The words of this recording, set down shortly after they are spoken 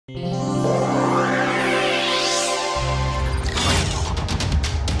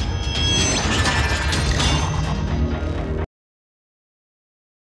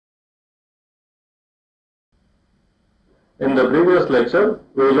In the previous lecture,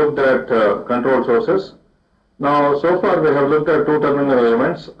 we looked at control sources. Now, so far we have looked at two terminal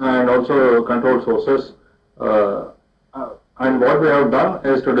elements and also control sources. And what we have done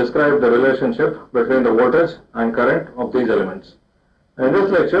is to describe the relationship between the voltage and current of these elements. In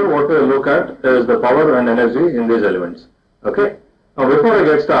this lecture, what we will look at is the power and energy in these elements. Okay. Now, before I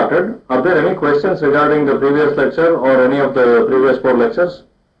get started, are there any questions regarding the previous lecture or any of the previous 4 lectures?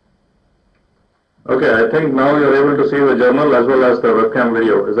 Okay, I think now you are able to see the journal as well as the webcam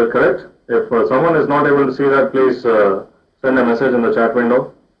video. Is that correct? If someone is not able to see that, please send a message in the chat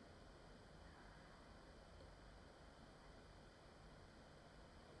window.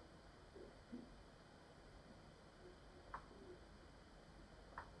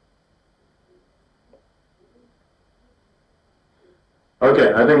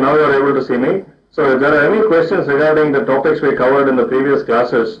 Okay, I think now you are able to see me. So if there are any questions regarding the topics we covered in the previous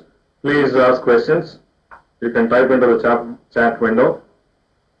classes, please ask questions. You can type into the chat window.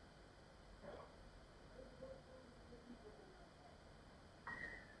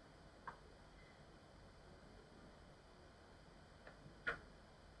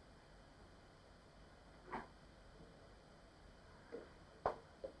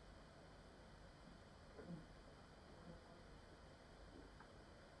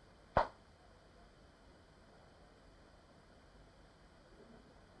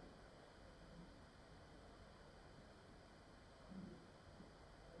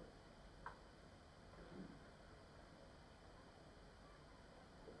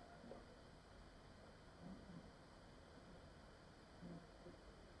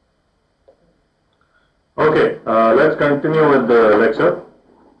 Okay, let's continue with the lecture.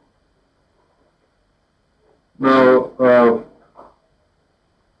 Now,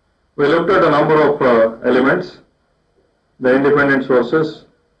 we looked at a number of elements, the independent sources,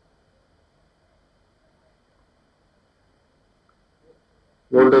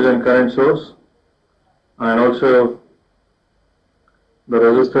 voltage and current source, and also the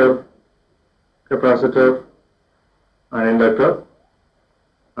resistor, capacitor, and inductor.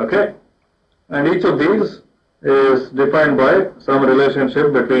 Okay. And each of these is defined by some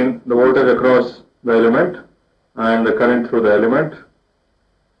relationship between the voltage across the element and the current through the element.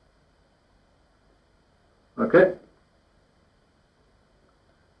 Okay.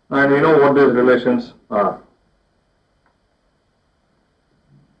 And we know what these relations are.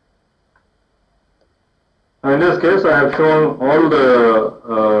 And in this case, I have shown all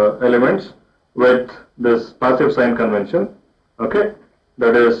the elements with this passive sign convention. Okay.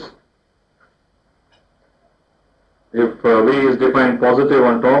 That is, if V is defined positive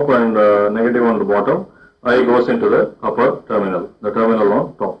on top and negative on the bottom, I goes into the upper terminal, the terminal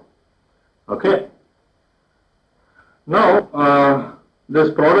on top. Okay. Now,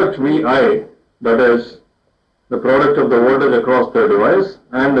 this product VI, that is the product of the voltage across the device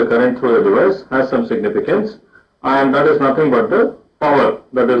and the current through the device, has some significance, and that is nothing but the power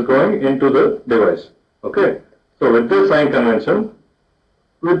that is going into the device. Okay. So with this sign convention,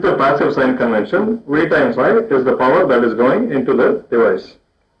 with the passive sign convention, V times I is the power that is going into the device.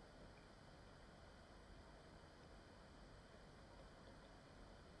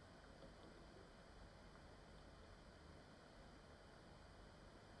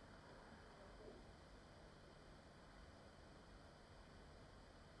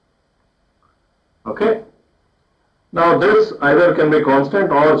 Okay. Now this either can be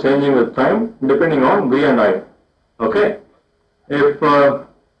constant or changing with time depending on V and I. Okay. If V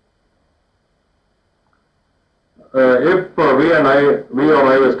or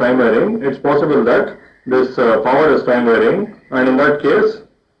I is time varying, it's possible that this power is time varying, and in that case,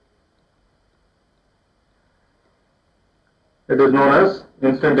 it is known as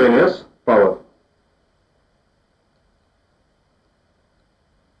instantaneous power.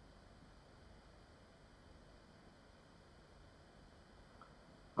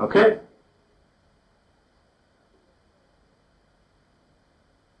 Okay.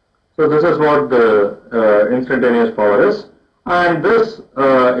 So this is what the instantaneous power is, and this,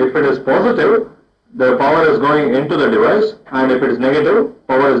 if it is positive, the power is going into the device, and if it is negative,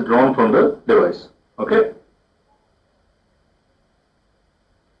 power is drawn from the device. Okay.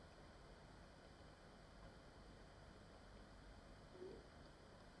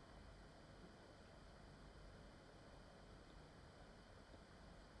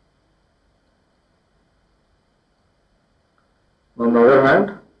 On the other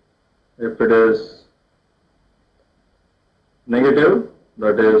hand, if it is negative,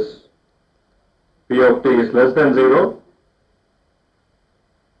 that is P of t is less than 0,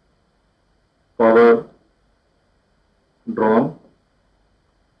 power drawn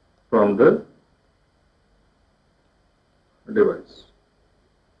from the device.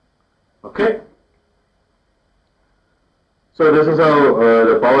 Okay. So this is how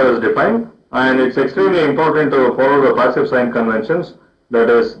the power is defined, and it's extremely important to follow the passive sign conventions, that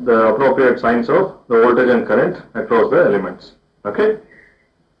is the appropriate signs of the voltage and current across the elements. Okay.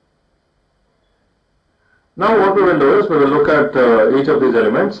 Now what we will do is we will look at each of these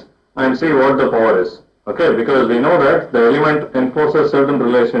elements and see what the power is. Okay, because we know that the element enforces certain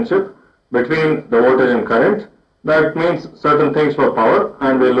relationship between the voltage and current. That means certain things for power,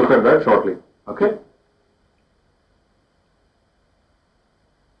 and we'll look at that shortly. Okay.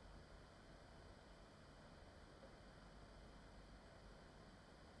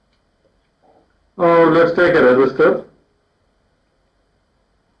 Let's take a resistor.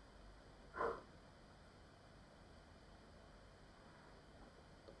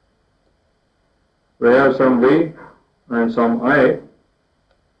 We have some V and some I,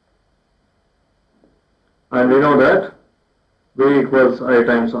 and we know that V equals I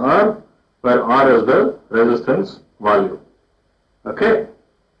times R, where R is the resistance value. Okay.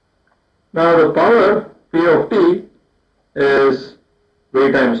 Now the power P of T is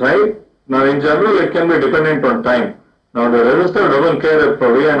V times I. Now in general it can be dependent on time. Now the resistor doesn't care if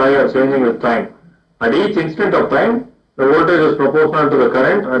V and I are changing with time. At each instant of time, the voltage is proportional to the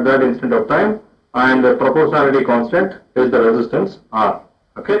current at that instant of time, and the proportionality constant is the resistance R.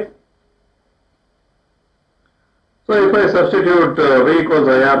 Okay. So if I substitute V equals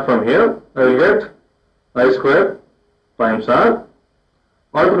IR from here, I will get I square times R.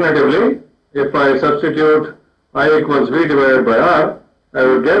 Alternatively, if I substitute I equals V divided by R, I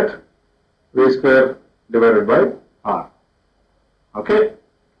will get V square divided by R. Okay.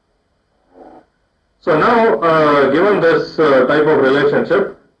 So now, given this type of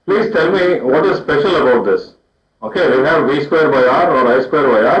relationship, please tell me what is special about this. Okay, we have V square by R or I square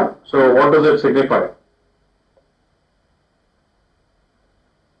by R. So what does it signify?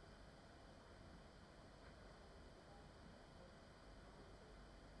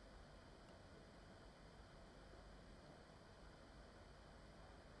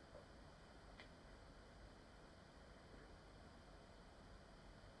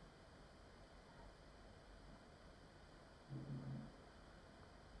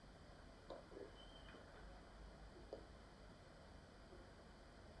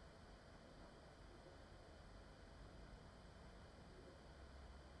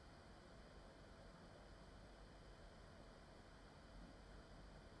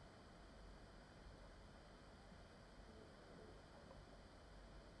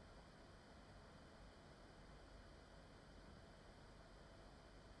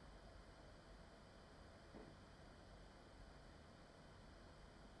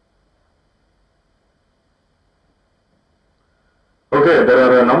 Okay, there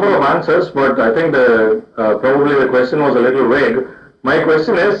are a number of answers, but I think probably the question was a little vague. My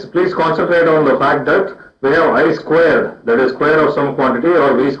question is, please concentrate on the fact that we have I squared, that is square of some quantity,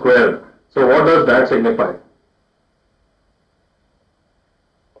 or V squared. So what does that signify?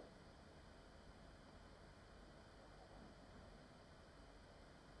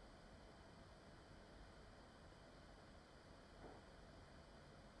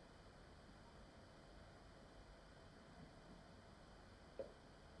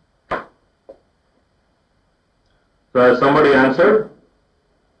 So has somebody answered?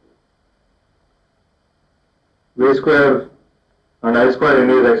 V square and I square in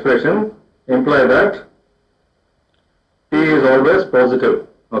this expression imply that T is always positive.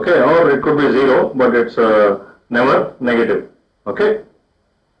 Okay, or it could be 0, but it's never negative. Okay.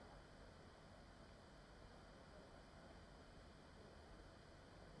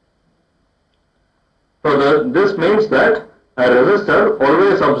 So this means that a resistor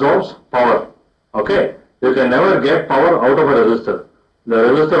always absorbs power. Okay. You can never get power out of a resistor. The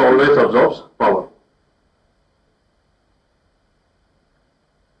resistor always absorbs power.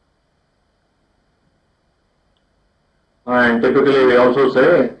 And typically we also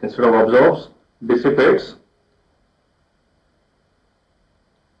say, instead of absorbs, dissipates.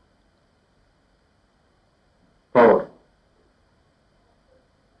 Power.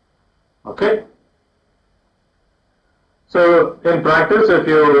 Okay. So in practice, if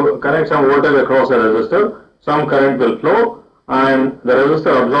you connect some voltage across a resistor, some current will flow, and the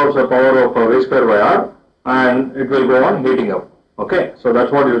resistor absorbs the power of V square by R, and it will go on heating up. Okay, so that's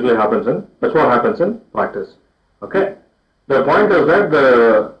what usually happens in practice. Okay, the point is that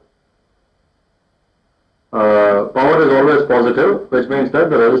the power is always positive, which means that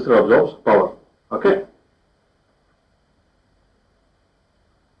the resistor absorbs power. Okay.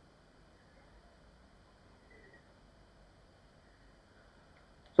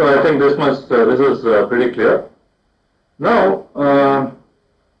 So I think this is pretty clear. Now,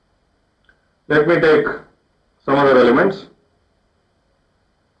 let me take some other elements.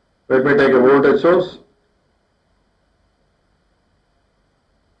 Let me take a voltage source.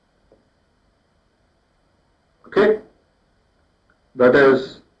 Okay, that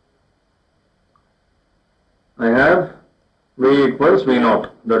is, I have V equals V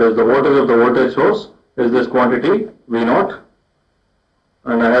naught. That is, the voltage of the voltage source is this quantity V naught,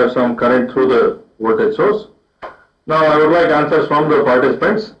 and I have some current through the voltage source. Now I would like answers from the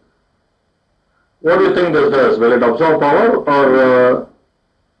participants. What do you think this does? Will it absorb power,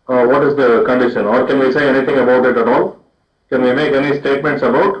 or what is the condition, or can we say anything about it at all? Can we make any statements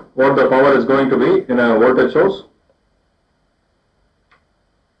about what the power is going to be in a voltage source?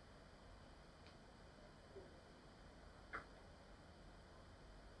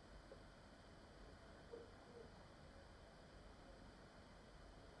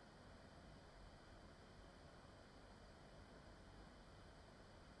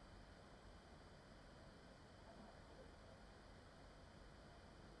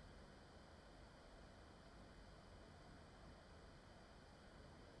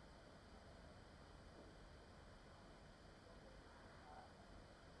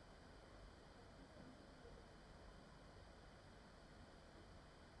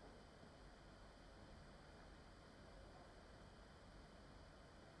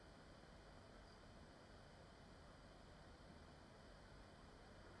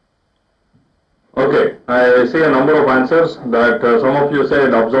 Okay, I see a number of answers that some of you say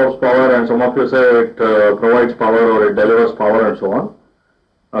it absorbs power and some of you say it provides power or it delivers power and so on.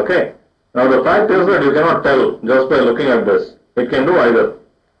 Okay, now the fact is that you cannot tell just by looking at this. It can do either.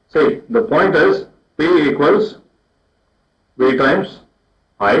 See, the point is P equals V times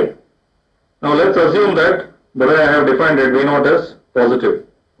I. Now let's assume that the way I have defined it, V naught is positive.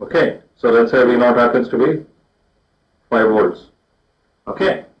 Okay, so let's say V naught happens to be 5 volts.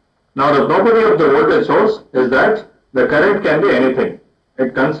 Okay. Now the property of the voltage source is that the current can be anything.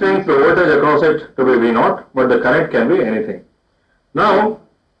 It constrains the voltage across it to be V naught, but the current can be anything. Now,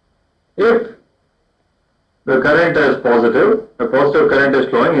 if the current is positive, a positive current is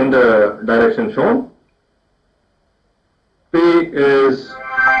flowing in the direction shown, P is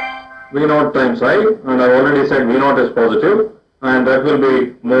V naught times I, and I already said V naught is positive, and that will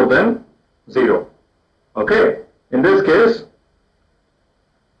be more than 0. Okay, in this case,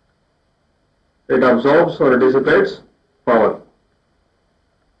 it absorbs or dissipates power.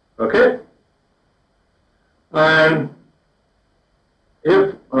 Okay, and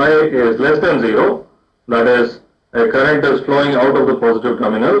if I is less than 0, that is, a current is flowing out of the positive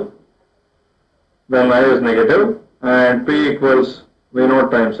terminal, then I is negative, and P equals V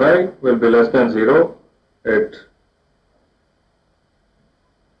naught times I will be less than 0. It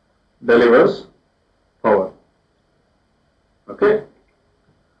delivers power. Okay.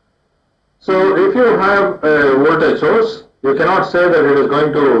 So if you have a voltage source, you cannot say that it is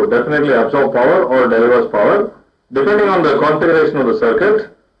going to definitely absorb power or delivers power. Depending on the configuration of the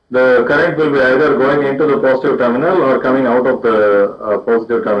circuit, the current will be either going into the positive terminal or coming out of the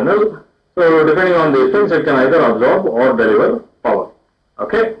positive terminal. So depending on these things, it can either absorb or deliver power.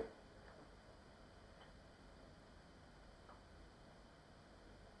 Okay.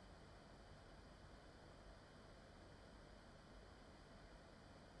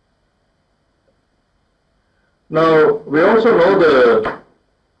 Now, we also know the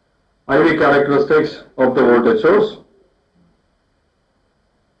IV characteristics of the voltage source.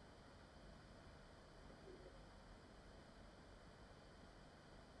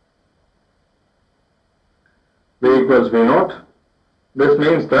 V equals V naught. This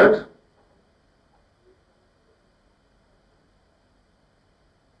means that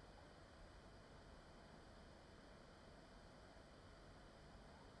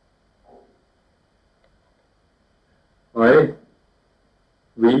I,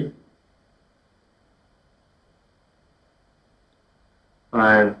 V,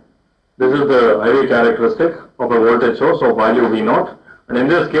 and this is the IV characteristic of a voltage source of value V naught, and in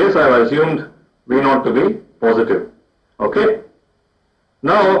this case I have assumed V naught to be positive. Okay.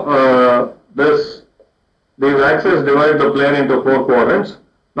 Now these axes divide the plane into 4 quadrants.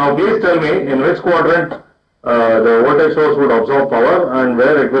 Now please tell me in which quadrant the voltage source would absorb power and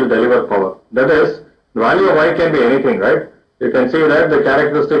where it will deliver power. That is, the value of I can be anything, right? You can see that the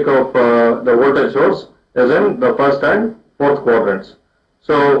characteristic of the voltage source is in the first and fourth quadrants.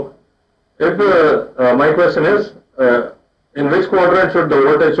 So, if my question is, in which quadrant should the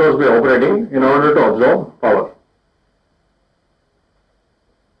voltage source be operating in order to absorb power?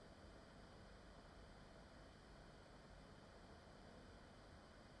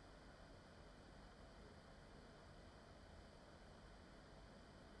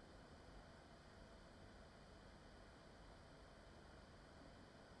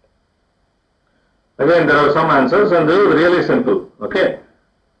 Again, there are some answers, and this is really simple, okay?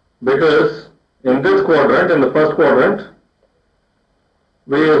 Because in this quadrant, in the first quadrant,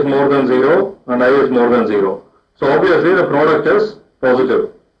 V is more than 0 and I is more than 0. So obviously the product is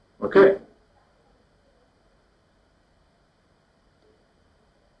positive, okay?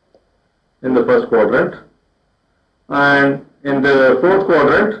 In the first quadrant. And in the fourth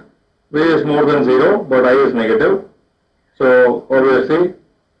quadrant, V is more than 0 but I is negative. So obviously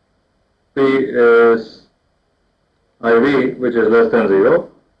P is IV, which is less than 0.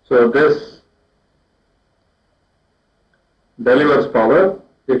 So this delivers power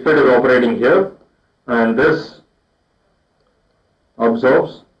if it is operating here, and this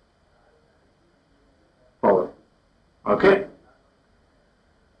absorbs power. Okay.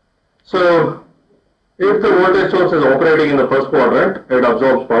 So if the voltage source is operating in the first quadrant, it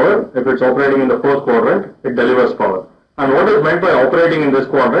absorbs power. If it's operating in the fourth quadrant, it delivers power. And what is meant by operating in this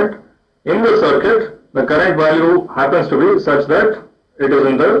quadrant? In the circuit, the current value happens to be such that it is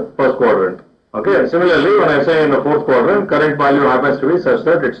in the first quadrant. Okay. Similarly, when I say in the fourth quadrant, current value happens to be such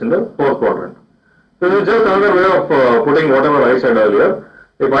that it's in the fourth quadrant. This is just another way of putting whatever I said earlier.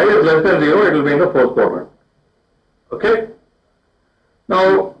 If I is less than 0, it will be in the fourth quadrant. Okay.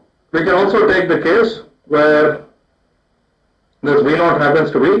 Now, we can also take the case where this V0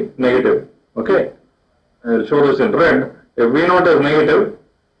 happens to be negative. Okay. I will show this in red. If V0 is negative,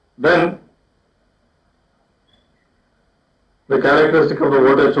 then the characteristic of the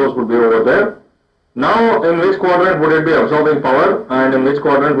voltage source would be over there. Now, in which quadrant would it be absorbing power, and in which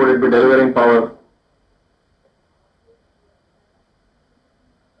quadrant would it be delivering power?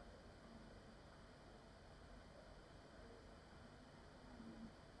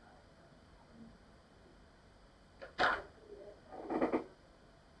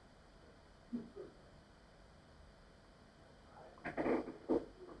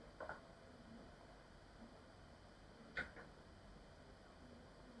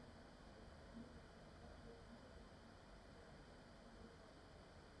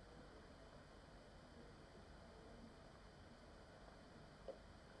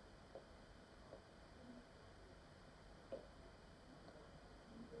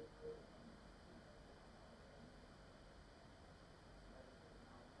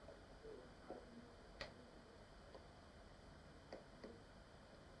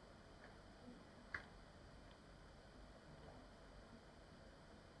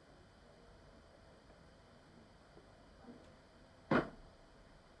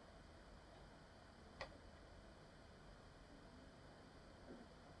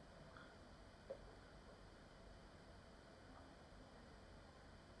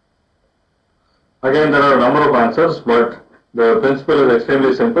 Again, there are a number of answers, but the principle is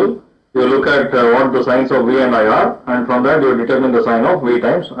extremely simple. You look at what the signs of V and I are, and from that you determine the sign of V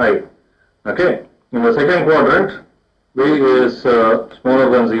times I. Okay. In the second quadrant, V is smaller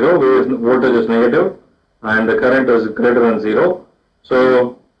than 0, voltage is negative, and the current is greater than 0.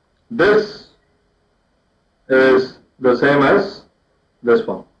 So this is the same as this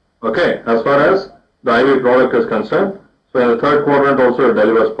one. Okay. As far as the IV product is concerned, so in the third quadrant also it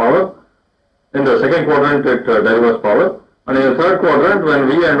delivers power. In the second quadrant, it delivers power, and in the third quadrant, when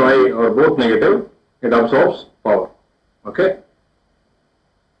V and I are both negative, it absorbs power. Okay.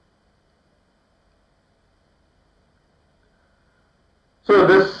 So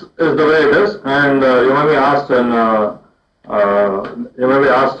this is the way it is, and you may be asked,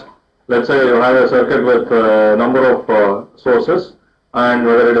 let's say you have a circuit with a number of sources, and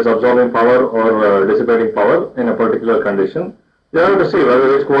whether it is absorbing power or dissipating power in a particular condition. You have to see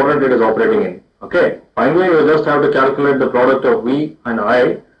whether which quadrant it is operating in. Okay. Finally, you just have to calculate the product of V and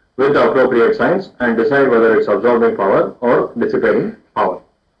I with the appropriate signs and decide whether it's absorbing power or dissipating power.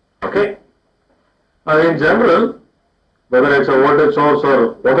 Okay. Now, in general, whether it's a voltage source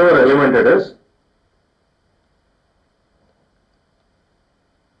or whatever element it is,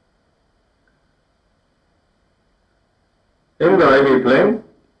 in the IV plane,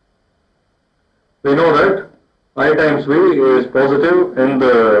 we know that I times V is positive in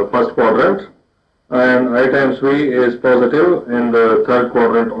the first quadrant, and I times V is positive in the third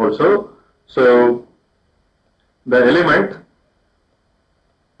quadrant also. So the element,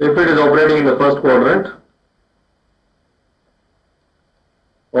 if it is operating in the first quadrant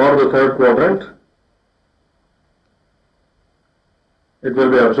or the third quadrant, it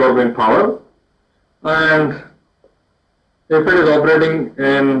will be absorbing power, and if it is operating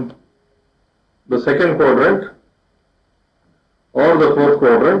in the second quadrant or the fourth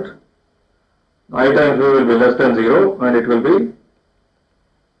quadrant, I times V will be less than 0, and it will be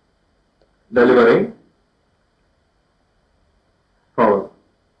delivering power.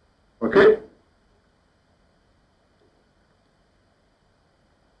 Okay.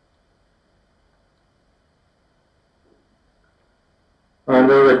 And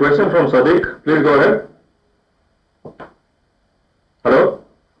there is a question from Sadiq. Please go ahead. Hello?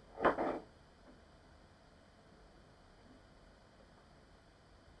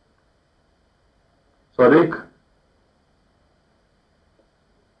 Sadiq?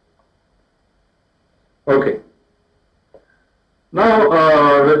 Okay.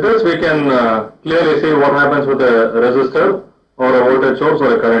 Now, with this we can clearly see what happens with a resistor or a voltage source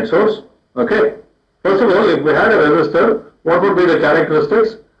or a current source. Okay. First of all, if we had a resistor, what would be the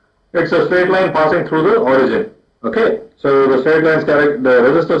characteristics? It's a straight line passing through the origin. Okay. So the straight line's the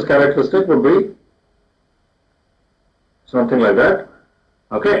resistor's characteristic would be something like that.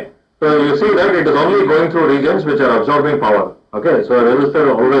 Okay. So you see that it is only going through regions which are absorbing power. Okay. So a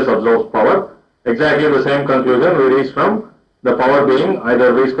resistor always absorbs power. Exactly the same conclusion we reach from the power being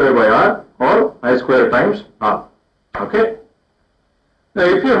either V square by R or I square times R. Okay. Now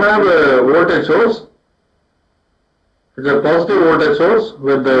if you have a voltage source, it's a positive voltage source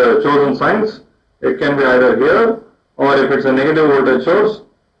with the chosen signs. It can be either here, or if it's a negative voltage source,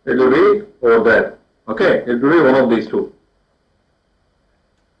 it will be over there. Okay, it will be one of these two.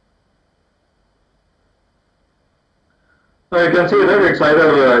 Now you can see that it's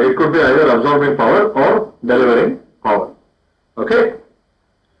either it could be either absorbing power or delivering power. Okay.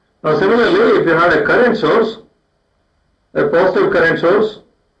 Now similarly, if you had a current source, a positive current source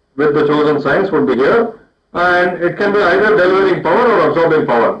with the chosen signs would be here, and it can be either delivering power or absorbing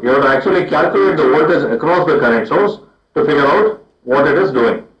power. You have to actually calculate the voltage across the current source to figure out what it is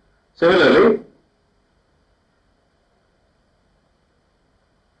doing. Similarly,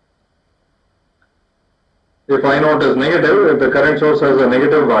 if I naught is negative, if the current source has a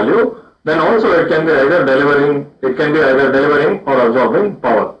negative value, then also it can be either delivering or absorbing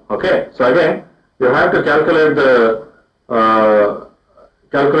power. Okay. So again, you have to calculate the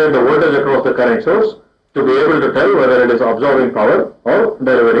voltage across the current source to be able to tell whether it is absorbing power or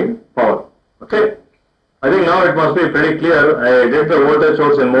delivering power. Okay. I think now it must be pretty clear. I did the voltage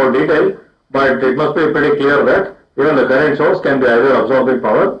source in more detail, but it must be pretty clear that even the current source can be either absorbing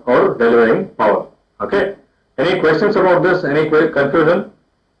power or delivering power. Okay. Any questions about this? Any confusion?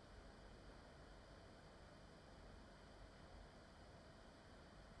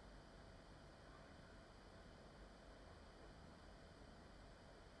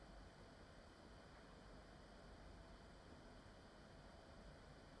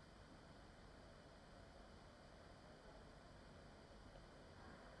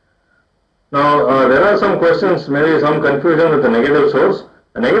 Now, there are some questions, maybe some confusion with the negative source.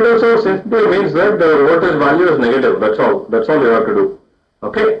 A negative source simply means that the voltage value is negative. That's all. That's all you have to do.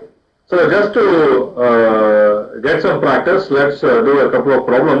 Okay. So just to get some practice, let's do a couple of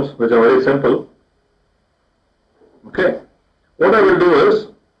problems which are very simple. Okay. What I will do is,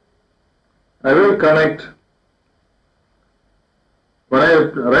 I will connect, when I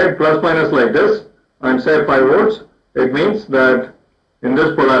write plus minus like this and say 5 volts, it means that in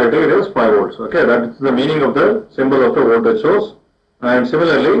this polarity it is 5 volts. Okay, that is the meaning of the symbol of the voltage source. And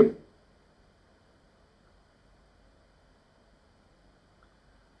similarly,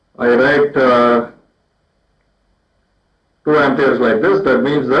 I write 2 amperes like this. That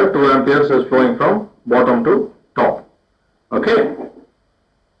means that 2 amperes is flowing from bottom to top. Okay.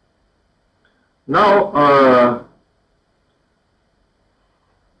 Now,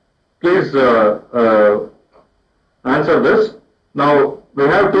 please answer this. Now, we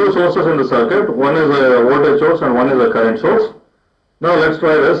have 2 sources in the circuit. One is a voltage source and one is a current source. Now, let's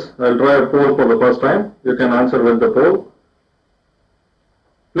try this. I'll try a poll for the first time. You can answer with the poll.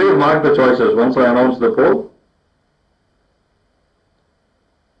 Please mark the choices once I announce the poll.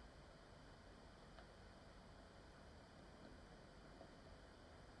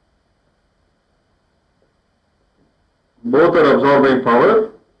 Both are absorbing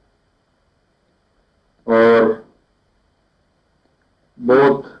power, or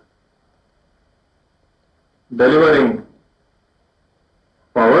both delivering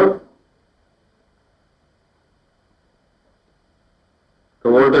power. The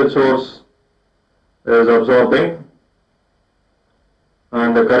voltage source is absorbing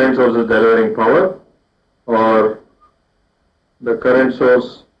and the current source is delivering power, or the current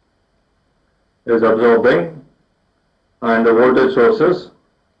source is absorbing and the voltage source is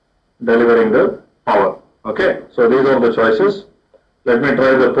delivering the power. Okay, so these are the choices. Let me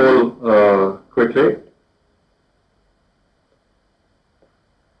try the poll quickly.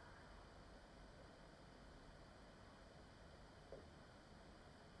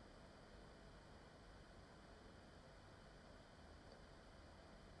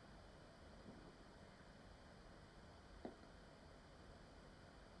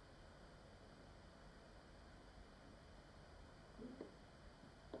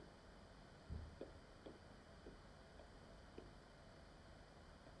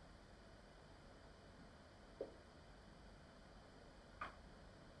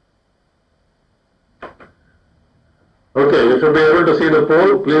 Okay, you should be able to see the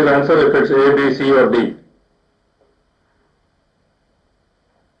pole. Please answer if it's A, B, C or D.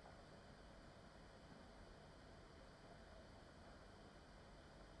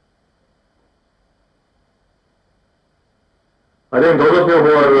 I think those of you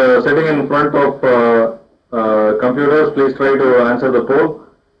who are sitting in front of computers, please try to answer the poll.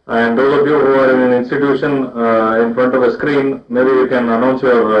 And those of you who are in an institution in front of a screen, maybe you can announce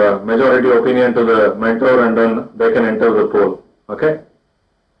your majority opinion to the mentor and then they can enter the poll. Okay?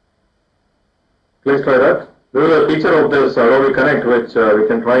 Please try that. This is a feature of this Adobe Connect which we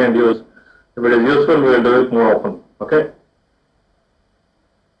can try and use. If it is useful, we will do it more often. Okay?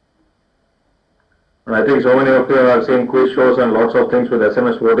 And I think so many of you are seeing quiz shows and lots of things with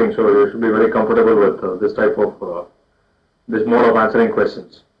SMS voting, so you should be very comfortable with this type of, this mode of answering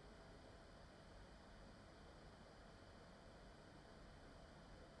questions.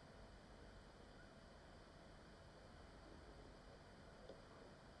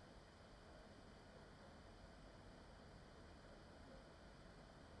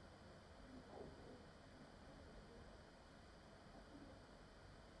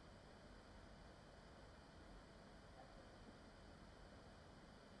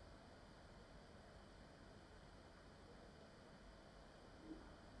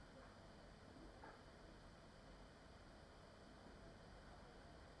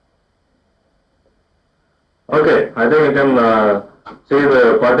 Okay, I think you can see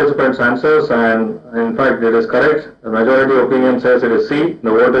the participants' answers, and in fact it is correct. The majority opinion says it is C, the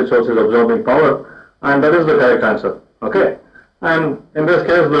voltage source is absorbing power, and that is the correct answer. Okay, and in this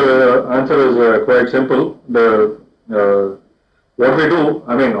case the answer is quite simple. What we do,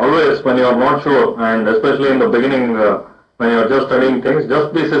 I mean, always when you are not sure, and especially in the beginning when you are just studying things,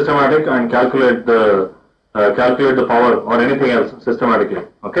 just be systematic and calculate the power or anything else systematically.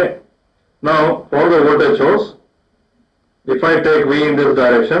 Okay. Now, for the voltage source, if I take V in this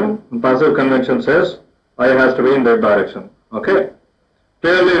direction, passive convention says I has to be in that direction. Okay.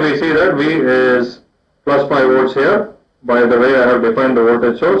 Clearly, we see that V is plus 5 volts here by the way I have defined the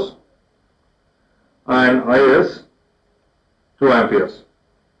voltage source, and I is 2 amperes.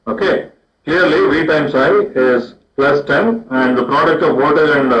 Okay. Clearly, V times I is plus 10, and the product of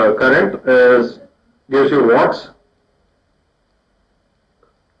voltage and current gives you watts.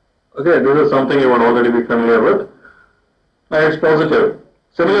 Okay, this is something you would already be familiar with, and it's positive.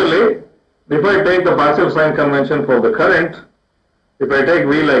 Similarly, if I take the passive sign convention for the current, if I take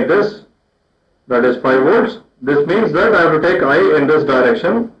V like this, that is 5 volts, this means that I have to take I in this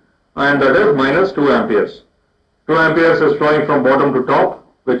direction, and that is minus 2 amperes. 2 amperes is flowing from bottom to top,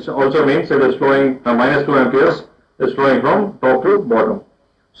 which also means it is flowing, minus 2 amperes is flowing from top to bottom.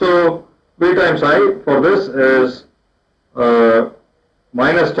 So, V times I for this is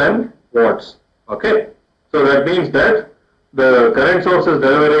minus 10 watts. Okay, so that means that the current source is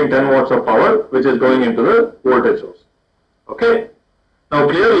delivering 10 watts of power, which is going into the voltage source. Okay, now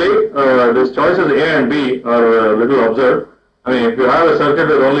clearly these choices A and B are a little absurd. I mean, if you have a circuit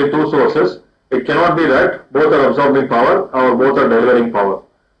with only two sources, it cannot be that both are absorbing power or both are delivering power.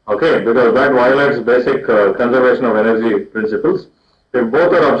 Okay, because that violates basic conservation of energy principles. If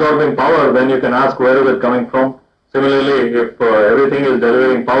both are absorbing power, then you can ask where is it coming from. Similarly, if everything is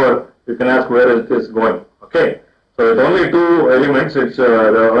delivering power, you can ask where it is going. Okay, so with only two elements, it's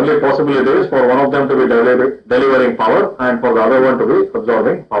the only possibility is for one of them to be delivering power and for the other one to be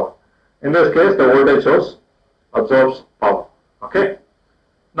absorbing power. In this case, the voltage source absorbs power. Okay.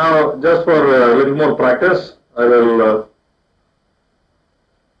 Now, just for a little more practice, I will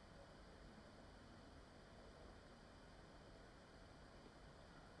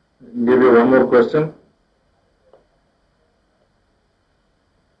give you one more question.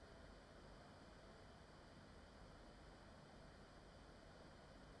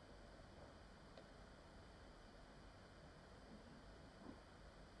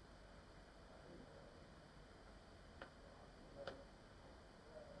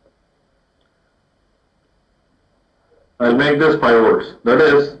 I'll make this 5 volts. That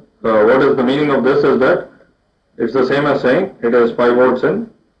is, what is the meaning of this is that it's the same as saying it is 5 volts in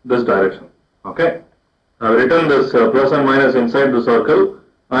this direction. Okay. I've written this plus and minus inside the circle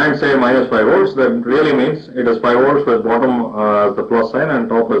and say minus 5 volts. That really means it is 5 volts with bottom as the plus sign and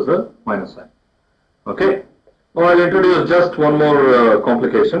top is the minus sign. Okay. Now I'll introduce just one more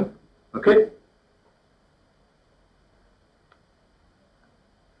complication. Okay.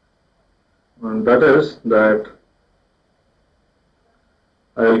 And that is that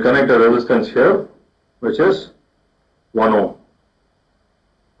I will connect a resistance here, which is 1 ohm.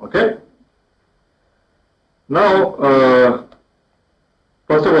 Okay. Now,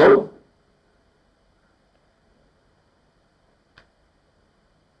 first of all,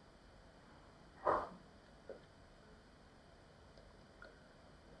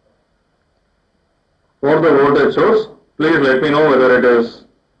 for the voltage source, please let me know whether it is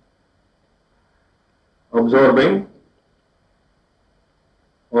absorbing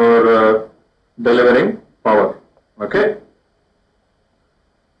or delivering power. Okay.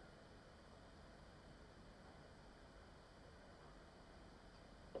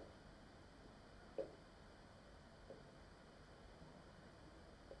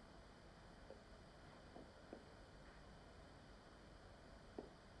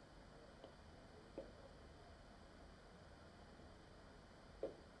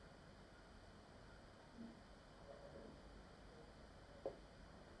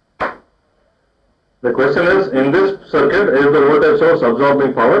 The question is, in this circuit, is the voltage source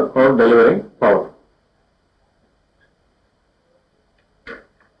absorbing power or delivering power?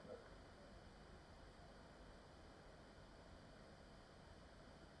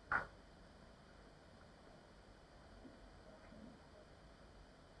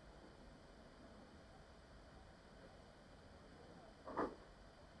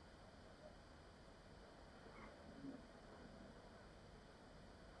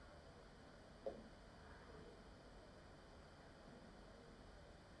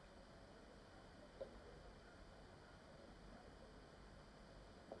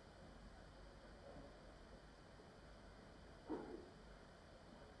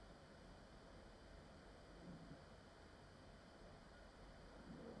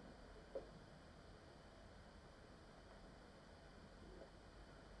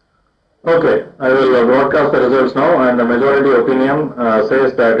 Okay, I will broadcast the results now, and the majority opinion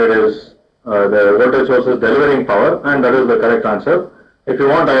says that it is the voltage source is delivering power, and that is the correct answer. If you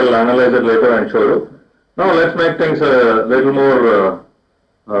want, I will analyze it later and show you. Now let's make things a little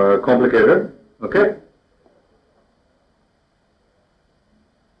more complicated. Okay.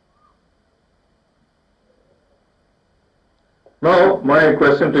 Now my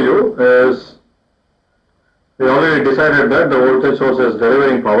question to you is, we already decided that the voltage source is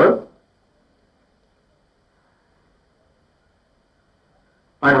delivering power.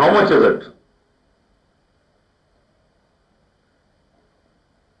 And how much is it?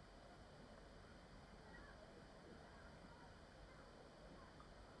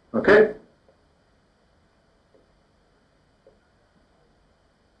 Okay.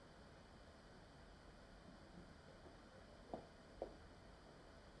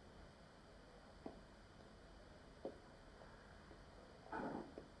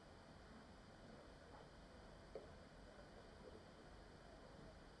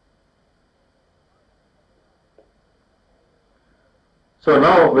 So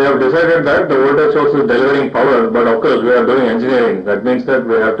now we have decided that the voltage source is delivering power, but of course we are doing engineering. That means that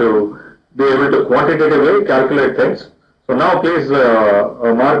we have to be able to quantitatively calculate things. So now please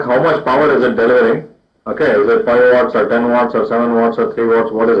mark how much power is it delivering. Okay, is it 5 watts or 10 watts or 7 watts or 3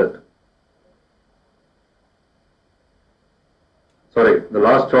 watts? What is it? Sorry, the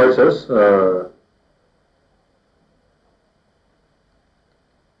last choice is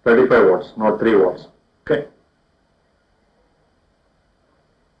 35 watts, not 3 watts. Okay.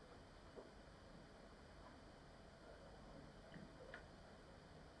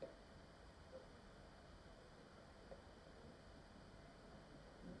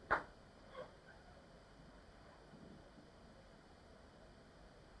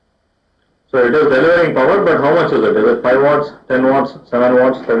 So it is delivering power, but how much is it? Is it 5 watts, 10 watts, 7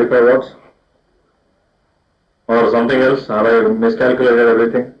 watts, 35 watts? Or something else? Have I miscalculated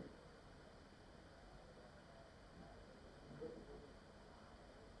everything?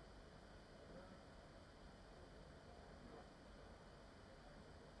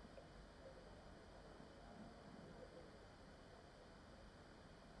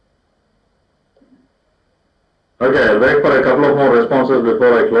 Okay, I'll wait for a couple of more responses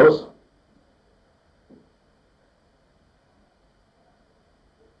before I close.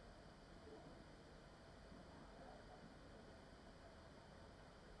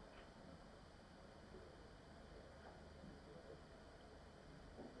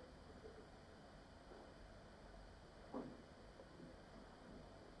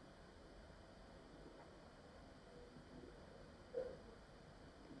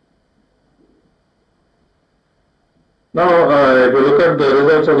 Now, if you look at the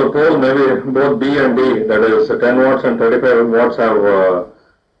results of the poll, maybe both B and D, that is 10 watts and 35 watts have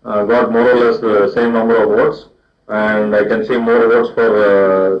got more or less the same number of votes, and I can see more votes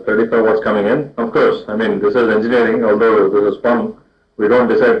for 35 watts coming in. Of course, I mean, this is engineering, although this is fun. We don't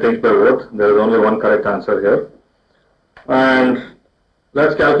decide things by vote. There is only one correct answer here. And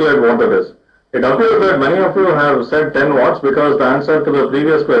let's calculate what it is. It appears that many of you have said 10 watts because the answer to the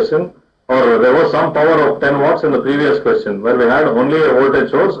previous question, or there was some power of 10 watts in the previous question where we had only a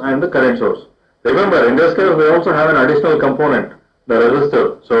voltage source and the current source. Remember, in this case, we also have an additional component, the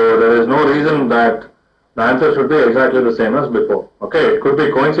resistor. So there is no reason that the answer should be exactly the same as before. Okay, it could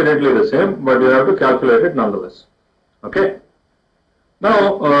be coincidentally the same, but you have to calculate it nonetheless. Okay.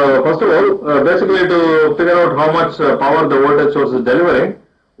 Now, first of all, basically to figure out how much power the voltage source is delivering,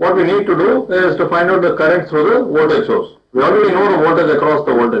 what we need to do is to find out the current through the voltage source. We already know the voltage across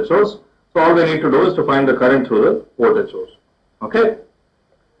the voltage source, so all we need to do is to find the current through the voltage source. Okay.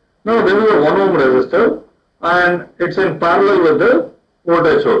 Now, this is a 1 ohm resistor and it's in parallel with the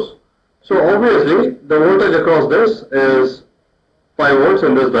voltage source. So, obviously, the voltage across this is 5 volts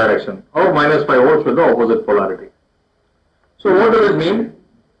in this direction, or minus 5 volts with the opposite polarity. So, what does it mean?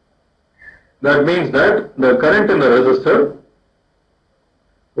 That means that the current in the resistor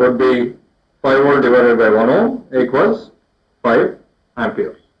would be 5 volt divided by 1 ohm equals 5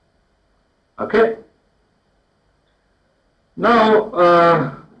 amperes. Okay.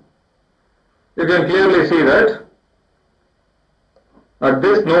 Now, you can clearly see that at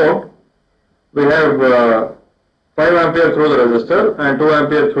this node we have 5 ampere through the resistor and 2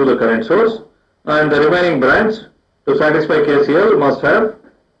 ampere through the current source, and the remaining branch to satisfy KCL must have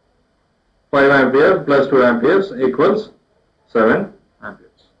 5 ampere plus 2 amperes equals 7 amperes.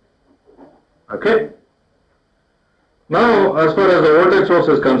 Okay. Now, as far as the voltage source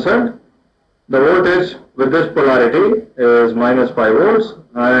is concerned, the voltage with this polarity is minus 5 volts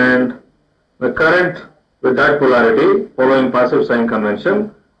and the current with that polarity following passive sign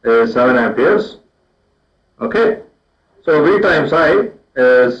convention is 7 amperes. Okay. So V times I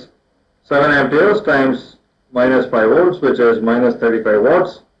is 7 amperes times minus 5 volts, which is minus 35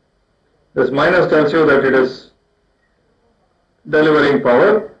 watts. This minus tells you that it is delivering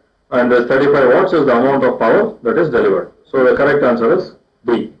power, and this 35 watts is the amount of power that is delivered. So the correct answer is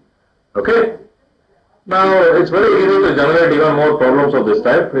B. Okay. Now, it's very easy to generate even more problems of this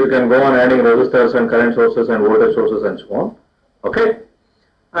type. You can go on adding resistors and current sources and voltage sources and so on. Okay.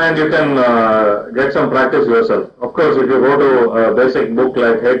 And you can get some practice yourself. Of course, if you go to a basic book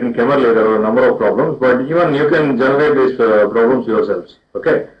like Hayden Kimmerly, there are a number of problems, but even you can generate these problems yourselves.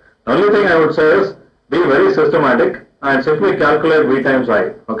 Okay. The only thing I would say is be very systematic and simply calculate V times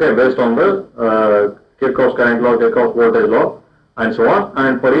I. Okay, based on the Kirchhoff's current law, Kirchhoff's voltage law, and so on.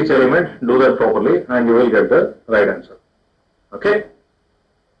 And for each element, do that properly, and you will get the right answer. Okay.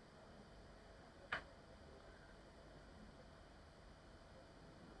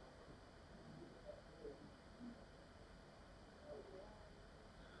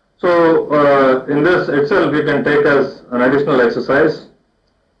 So, in this itself, you can take as an additional exercise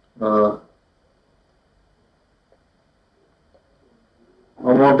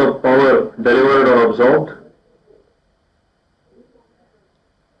amount of power delivered or absorbed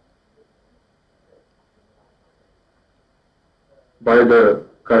by the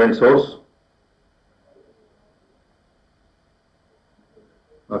current source,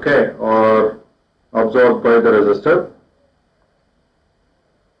 okay, or absorbed by the resistor.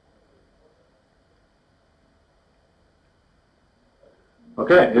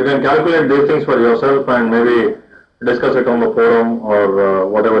 Okay, you can calculate these things for yourself and maybe discuss it on the forum or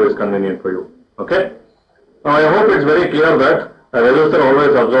whatever is convenient for you. Okay. Now I hope it's very clear that a resistor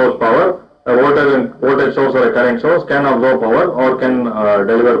always absorbs power. A voltage source or a current source can absorb power or can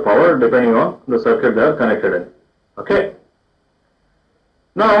deliver power depending on the circuit they are connected in. Okay.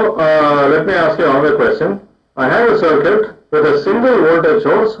 Now let me ask you another question. I have a circuit with a single voltage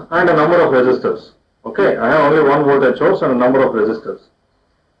source and a number of resistors. Okay, I have only one voltage source and a number of resistors.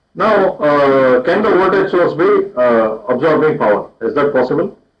 Now, can the voltage source be absorbing power? Is that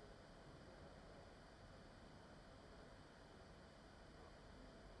possible?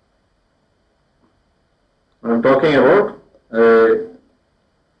 I am talking about a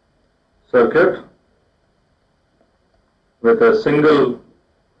circuit with a single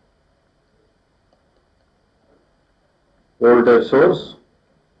voltage source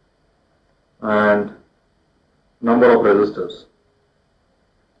and number of resistors.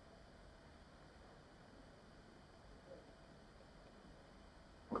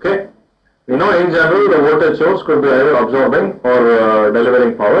 Okay. We know in general the voltage source could be either absorbing or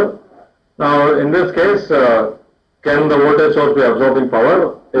delivering power. Now in this case, can the voltage source be absorbing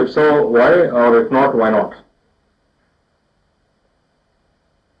power? If so, why? Or if not, why not?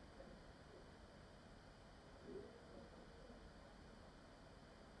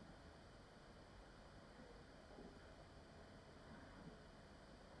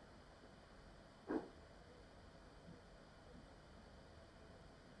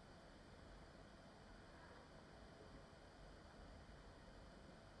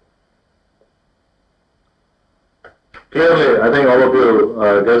 Clearly, I think all of you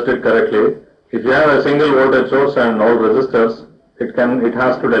guessed it correctly. if you have a single voltage source and all resistors, it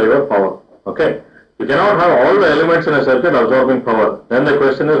has to deliver power. Okay. You cannot have all the elements in a circuit absorbing power. Then the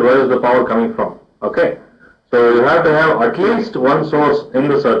question is, where is the power coming from? Okay. So you have to have at least one source in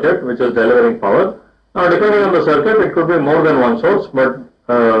the circuit which is delivering power. Now depending on the circuit, it could be more than one source, but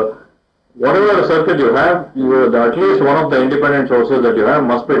whatever circuit you have, at least one of the independent sources that you have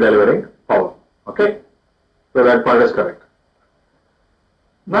must be delivering power. Okay. So that part is correct.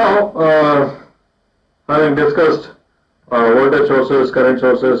 Now, having discussed voltage sources, current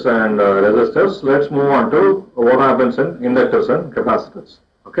sources and resistors, let's move on to what happens in inductors and capacitors.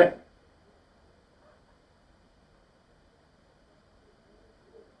 Okay.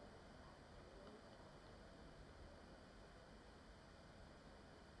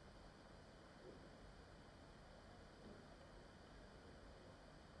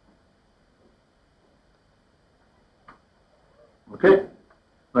 Okay.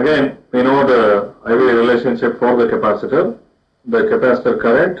 Again, we know the IV relationship for the capacitor. The capacitor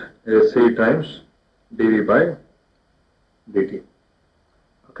current is C times dV by dt.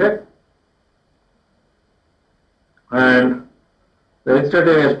 Okay. And the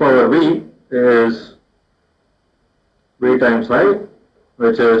instantaneous power V is V times I,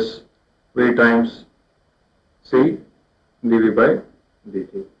 which is V times C dV by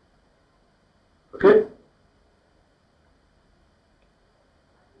dt. Okay.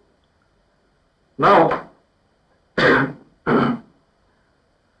 Now,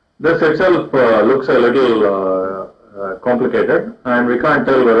 this itself looks a little complicated, and we can't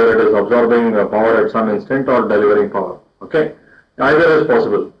tell whether it is absorbing power at some instant or delivering power. Okay, either is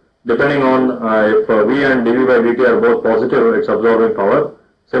possible, depending on if V and dV by dt are both positive, it's absorbing power.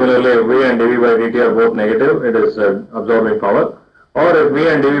 Similarly, if V and dV by dt are both negative, it is absorbing power. Or if V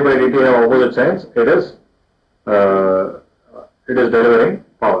and dV by dt have opposite signs, it is delivering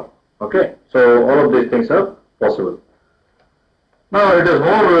power. Okay, so all of these things are possible. Now it is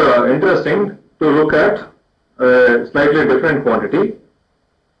more interesting to look at a slightly different quantity.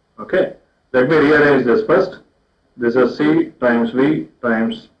 Okay, let me rearrange this first. This is C times V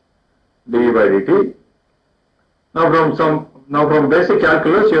times dV by dt. Now from basic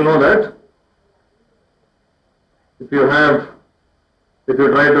calculus, you know that if you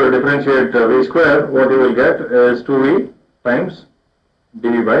try to differentiate V square, what you will get is 2V times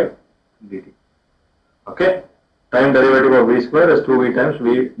dV by dt. Okay, time derivative of V square is 2V times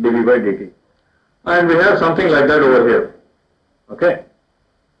V dV by dt, and we have something like that over here. Okay,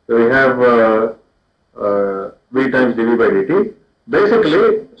 so we have V times dV by dt.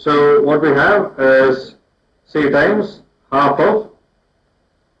 Basically, so what we have is C times half of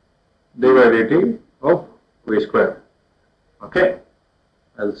dV by dt of V square. Okay,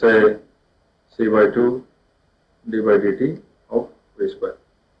 I'll say C by 2 dV by dt of V square.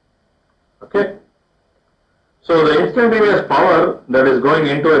 Okay, so the instantaneous power that is going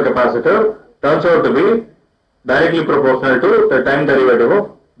into a capacitor turns out to be directly proportional to the time derivative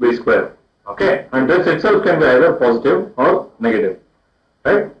of V square. Okay, and this itself can be either positive or negative,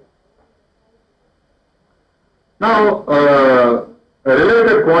 right? Now, a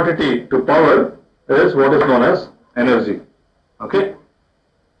related quantity to power is what is known as energy. Okay.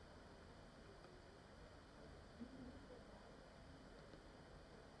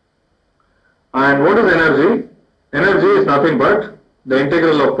 And what is energy? Energy is nothing but the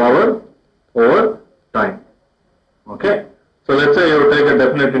integral of power over time. Okay. So let's say you take a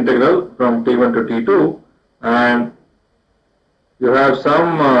definite integral from t1 to t2, and you have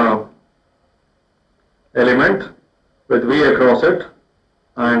some element with V across it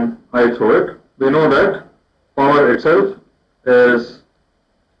and I through it. We know that power itself is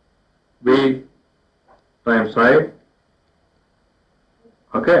V times I.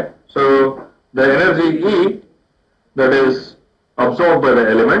 Okay. So the energy E that is absorbed by the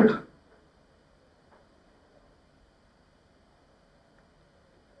element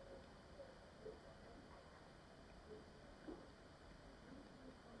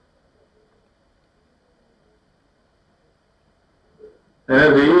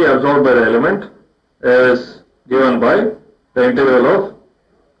absorbed by the element is given by the integral of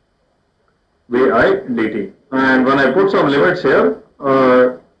Vi dt. And when I put some limits here,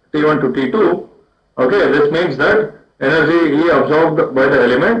 T1 to T2, okay, this means that energy E absorbed by the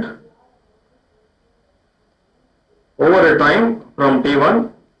element over a time from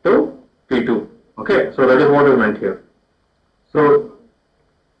T1 to T2. Okay, so that is what is meant here. So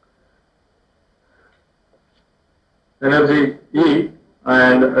energy E,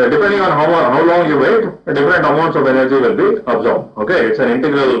 and depending on how long you wait, different amounts of energy will be absorbed. Okay, it's an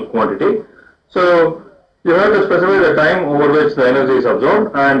integral quantity. So You have to specify the time over which the energy is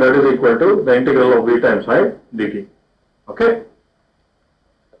absorbed, and that is equal to the integral of V times I dt. Okay.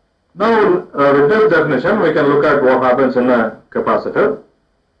 Now, with this definition, we can look at what happens in a capacitor.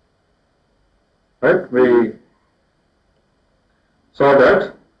 Right? We saw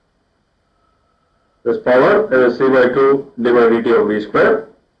that this power is C by 2 d by dt of V square.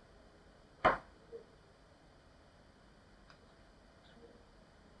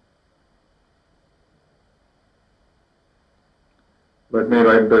 Let me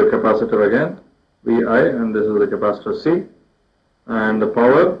write the capacitor again, Vi, and this is the capacitor C, and the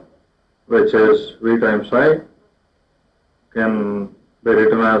power, which is V times I, can be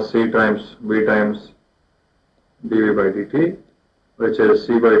written as C times V times dV by dt, which is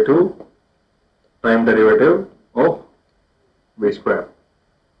C by 2 time derivative of V square.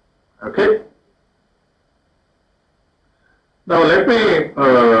 Okay. Now let me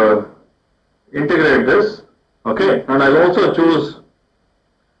integrate this. Okay, and I'll also choose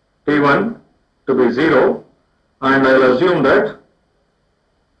T1 to be 0, and I'll assume that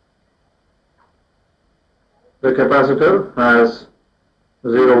the capacitor has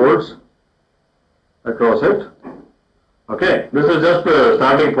 0 volts across it. Okay, this is just the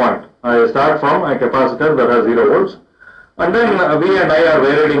starting point. I start from a capacitor that has 0 volts, and then V and I are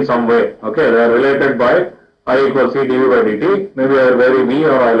varied in some way. Okay, they are related by I equals C dV by dt. Maybe I vary V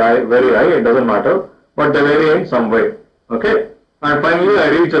or I vary I, it doesn't matter, but they vary in some way. Okay, and finally I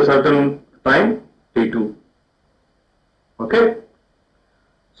reach a certain time T2. Okay,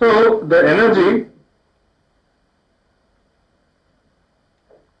 so the energy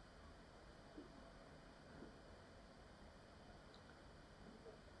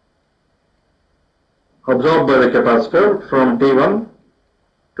absorbed by the capacitor from T1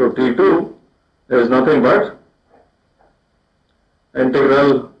 to T2 is nothing but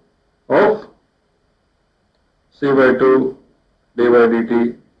integral of C by 2 d by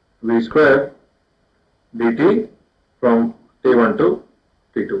dt V square dt from T1 to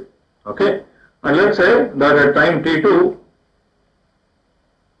T2. Okay, and let's say that at time T2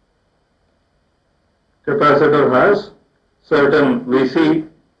 capacitor has certain Vc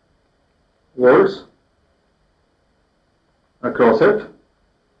volts across it.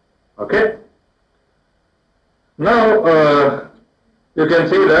 Okay. Now you can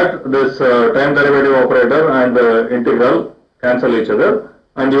see that this time derivative operator and the integral cancel each other,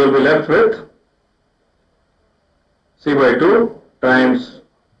 and you will be left with C by 2 times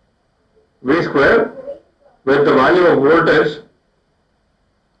V square with the value of voltage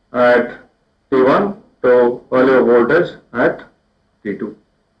at T1 to value of voltage at T2.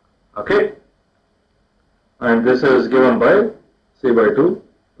 Okay, and this is given by C by 2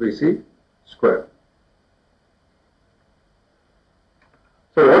 Vc square.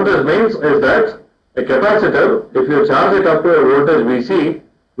 So what this means is that a capacitor, if you charge it up to a voltage Vc,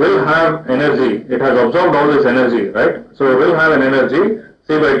 will have energy. It has absorbed all this energy, right? So it will have an energy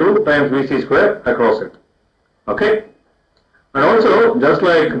C by 2 times Vc square across it. Okay? And also, just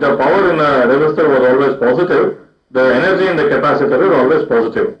like the power in a resistor was always positive, the energy in the capacitor is always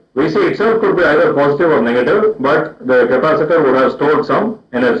positive. Vc itself could be either positive or negative, but the capacitor would have stored some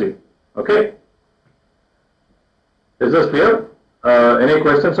energy. Okay? Is this clear? Any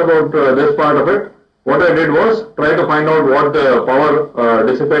questions about this part of it? What I did was try to find out what the power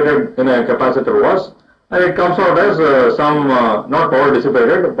dissipated in a capacitor was, and it comes out as some, not power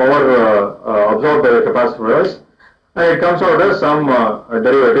dissipated, power absorbed by the capacitor was, and it comes out as some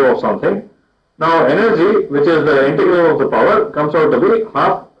derivative of something. Now energy, which is the integral of the power, comes out to be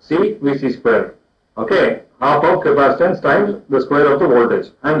half C Vc square. Okay, half of capacitance times the square of the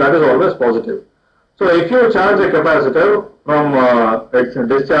voltage, and that is always positive. So if you charge a capacitor from its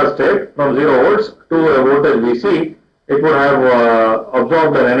discharge state from 0 volts to a voltage Vc, it would have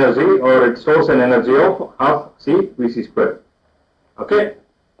absorbed an energy, or it stores an energy of half C Vc square. Okay.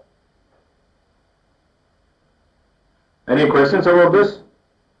 Any questions about this?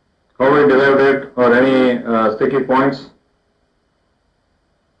 How we derived it, or any sticky points?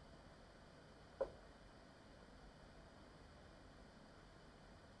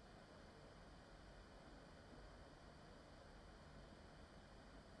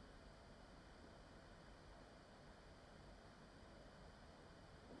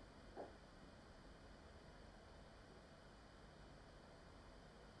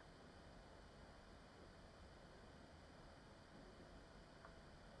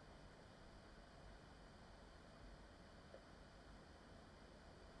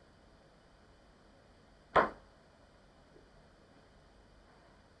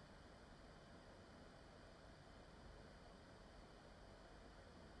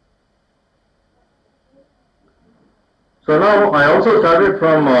 So now I also started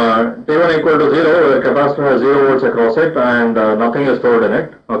from T1 equal to 0, where the capacitor has 0 volts across it and nothing is stored in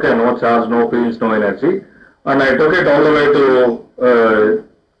it. Okay, no charge, no fields, no energy. And I took it all the way to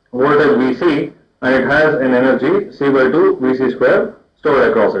voltage Vc, and it has an energy C by 2 Vc square stored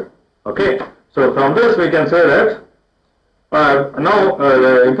across it. Okay, so from this we can say that now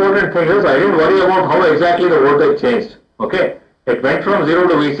the important thing is I didn't worry about how exactly the voltage changed. Okay, it went from 0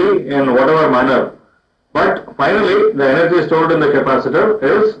 to Vc in whatever manner. But finally, the energy stored in the capacitor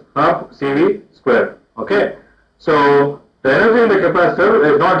is half CV square. Okay. So the energy in the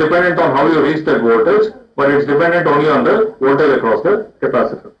capacitor is not dependent on how you reach that voltage, but it's dependent only on the voltage across the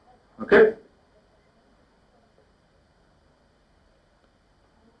capacitor. Okay.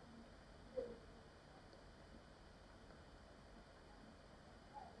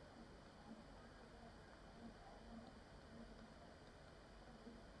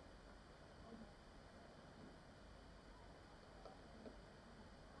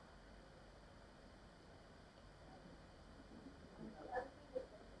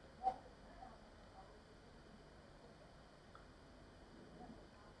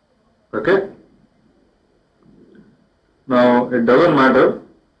 Okay. Now it doesn't matter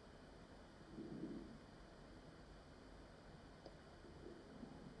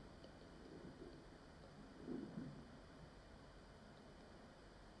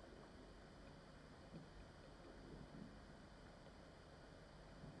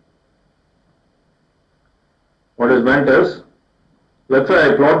what is meant is, let's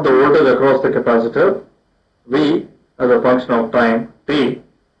say I plot the voltage across the capacitor V as a function of time t,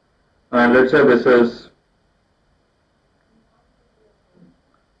 and let's say this is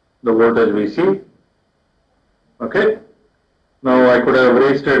the voltage Vc. Okay. Now I could have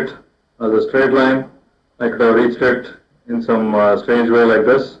reached it as a straight line. I could have reached it in some strange way like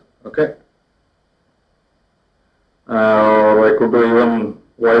this. Okay. Or I could do even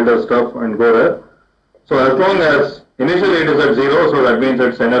wilder stuff and go there. So as long as initially it is at 0, so that means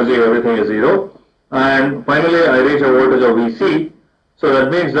its energy, everything is 0. And finally I reach a voltage of Vc. So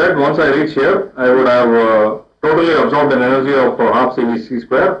that means that once I reach here, I would have totally absorbed an energy of half CVc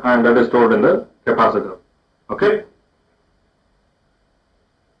square, and that is stored in the capacitor. Okay.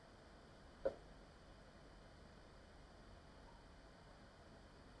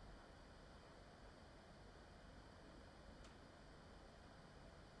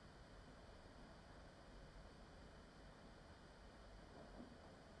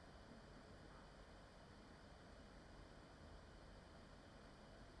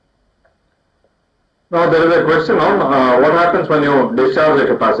 Now there is a question on what happens when you discharge a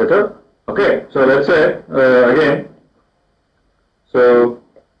capacitor. Okay, so let's say again, so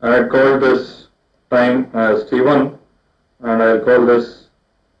I had called this time as T1 and I'll call this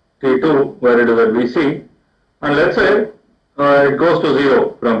T2 where it is at Vc, and let's say it goes to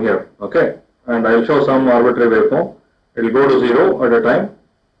 0 from here. Okay, and I'll show some arbitrary waveform. It will go to 0 at a time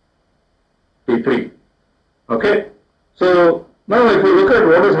T3. Okay, so now if you look at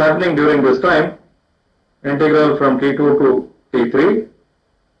what is happening during this time, integral from T2 to T3,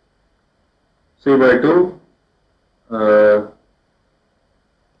 C by 2,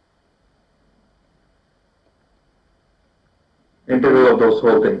 integral of those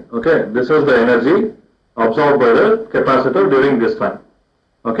whole thing. Okay, this is the energy absorbed by the capacitor during this time.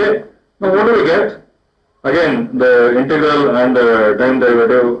 Okay, now what do we get? Again, the integral and the time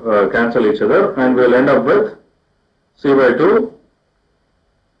derivative cancel each other, and we'll end up with C by 2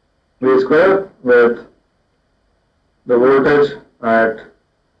 V square with the voltage at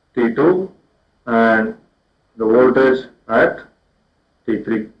T2 and the voltage at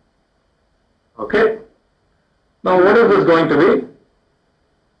T3. Okay. Now what is this going to be?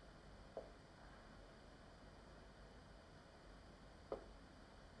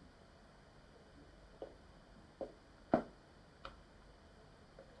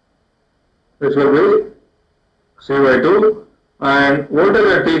 This will be C by 2, and voltage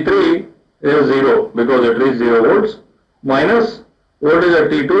at T3 is 0 because it reached 0 volts, minus voltage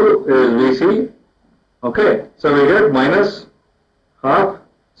at T2 is Vc. Okay, so we get minus half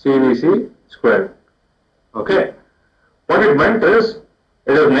CVc squared. Okay, what it meant is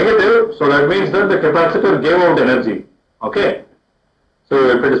it is negative, so that means that the capacitor gave out energy. Okay, so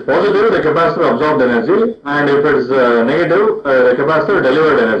if it is positive, the capacitor absorbed energy, and if it is negative, the capacitor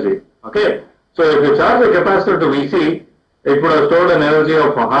delivered energy. Okay, so if you charge the capacitor to Vc, it would have stored an energy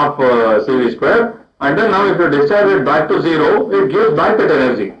of half Cv square, and then now if you discharge it back to 0, it gives back that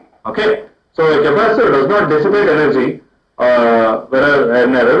energy. Okay, so a capacitor does not dissipate energy, whereas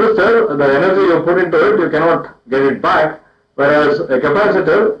in a resistor, the energy you put into it, you cannot get it back, whereas a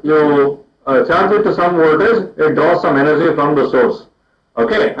capacitor, you charge it to some voltage, it draws some energy from the source.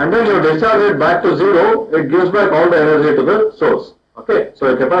 Okay, and then you discharge it back to zero, it gives back all the energy to the source. Okay, so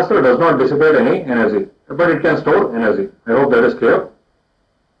a capacitor does not dissipate any energy, but it can store energy. I hope that is clear.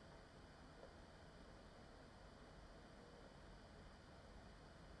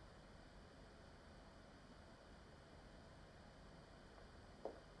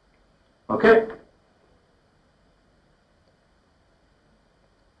 Okay.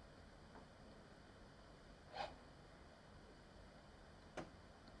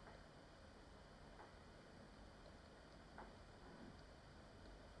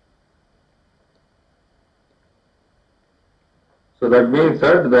 So that means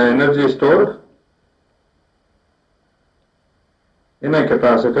that the energy stored in a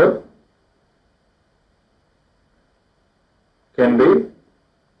capacitor can be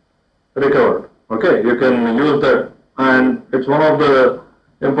recovered. Okay, you can use that, and it's one of the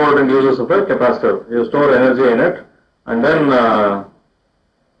important uses of a capacitor. You store energy in it, and then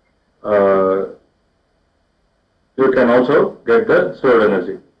you can also get the stored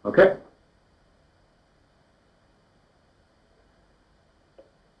energy. Okay.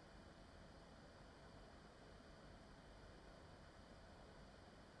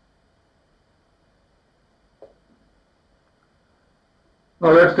 Now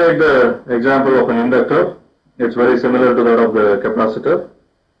let's take the example of an inductor. It's very similar to that of the capacitor.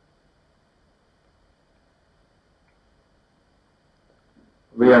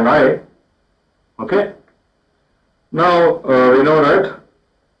 V and I. Okay. Now we know that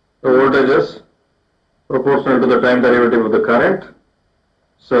the voltage is proportional to the time derivative of the current.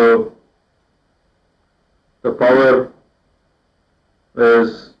 So the power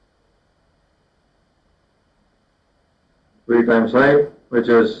is V times I, which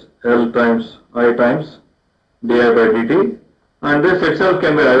is L times I times di by dt, and this itself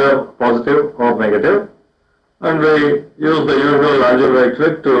can be either positive or negative, and we use the usual algebraic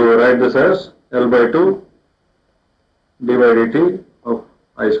trick to write this as L by 2 d by dt of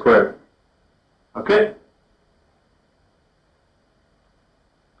I squared. Okay,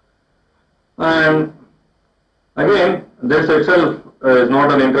 and again this itself is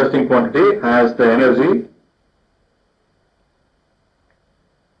not an interesting quantity, as the energy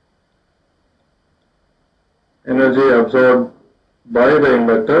absorbed by the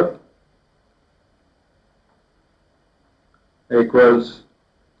inductor equals,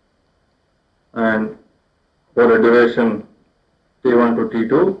 and for a duration t1 to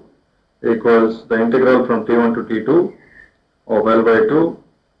t2 equals the integral from t1 to t2 of L by 2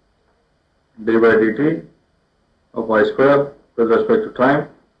 d by dt of I square with respect to time.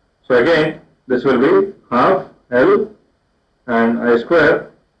 So again this will be half L and I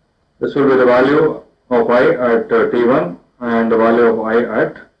square. This will be the value of I at t1 and the value of I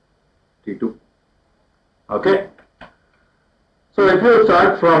at t2. Okay. So if you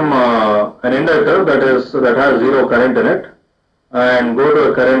start from an inductor that has zero current in it and go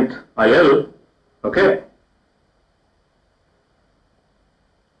to a current IL, okay,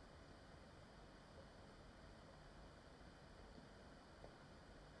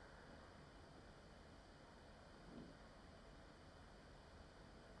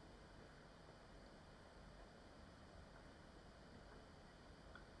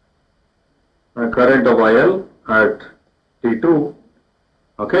 a current of IL at T2,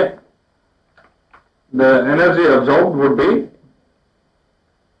 okay, the energy absorbed would be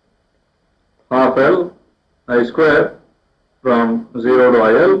half L I square from 0 to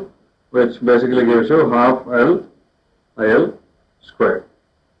IL, which basically gives you half L IL squared.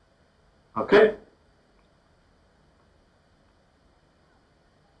 Okay.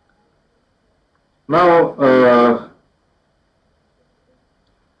 Now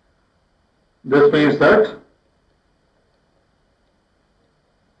this means that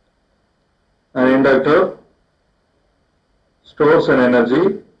an inductor stores an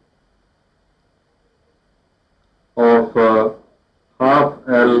energy of half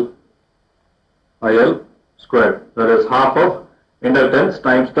L IL squared, that is half of inductance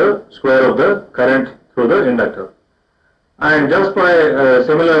times the square of the current through the inductor. And just by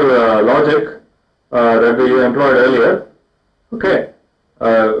similar logic that we employed earlier, okay,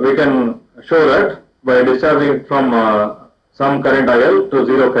 we can show that by discharging from some current IL to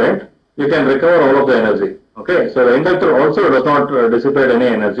zero current, you can recover all of the energy. Okay, so the inductor also does not dissipate any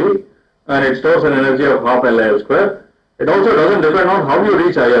energy, and it stores an energy of half LIL square. It also doesn't depend on how you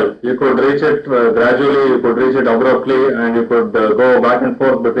reach IL. You could reach it gradually, you could reach it abruptly, and you could go back and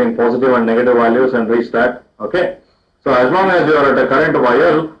forth between positive and negative values and reach that. Okay, so as long as you are at a current of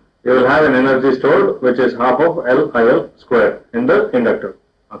IL, you will have an energy stored which is half of LIL square in the inductor.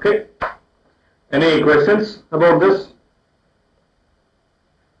 Okay. Any questions about this?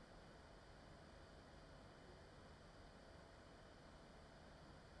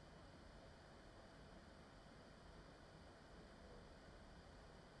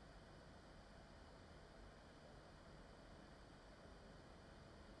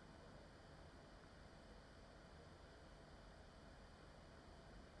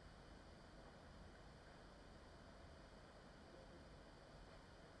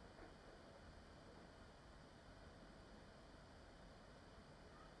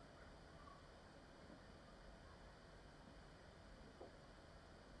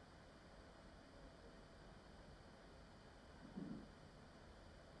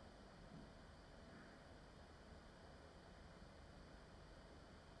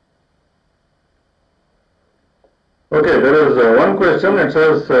 Okay, there is one question. It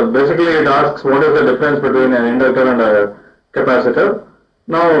says basically it asks what is the difference between an inductor and a capacitor.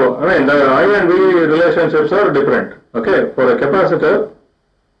 Now, I mean the I and V relationships are different. Okay, for a capacitor,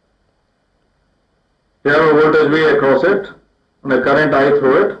 you have a voltage V across it and a current I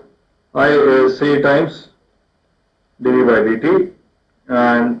through it. I is C times dV by dt,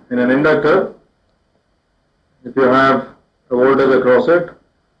 and in an inductor, if you have a voltage across it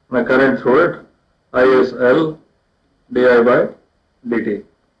and a current through it, I is L di by dt.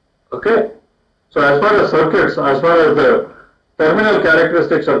 Okay, so as far as circuits, as far as the terminal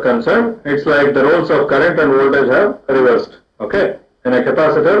characteristics are concerned, it's like the roles of current and voltage have reversed. Okay, in a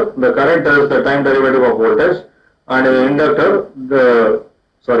capacitor, the current is the time derivative of voltage, and in an inductor,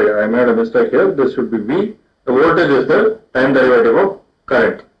 I made a mistake here, this should be V, the voltage is the time derivative of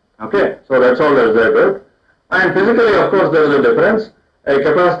current. Okay, so that's all there is there. And physically, of course, there is a difference. A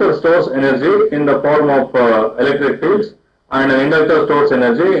capacitor stores energy in the form of electric fields, and an inductor stores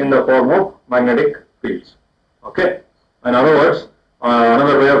energy in the form of magnetic fields. Okay. In other words,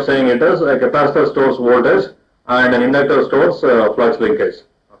 another way of saying it is a capacitor stores voltage and an inductor stores flux linkage.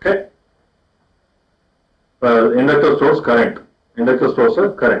 Okay. Inductor stores current. Inductor stores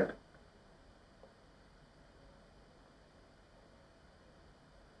current.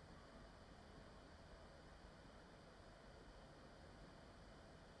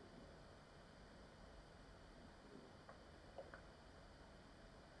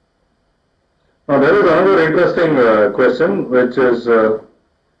 Now there is another interesting question, which is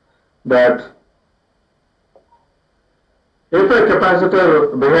that if a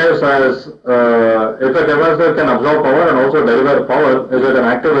capacitor behaves as, if a capacitor can absorb power and also deliver power, is it an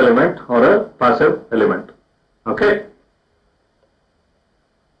active element or a passive element? Okay.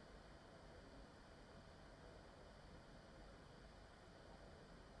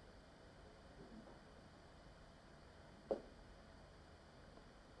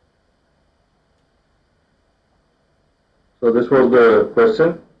 So this was the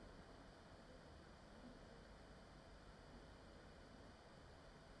question.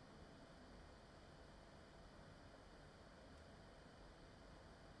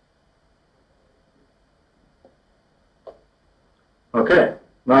 Okay.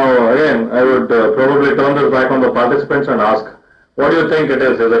 Now again, I would probably turn this back on the participants and ask, what do you think it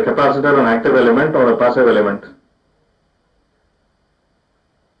is? Is a capacitor an active element or a passive element?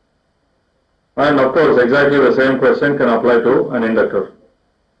 And of course, exactly the same question can apply to an inductor.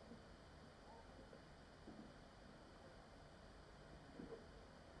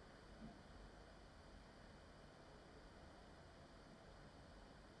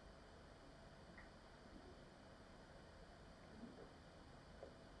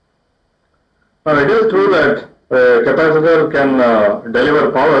 Now it is true that a capacitor can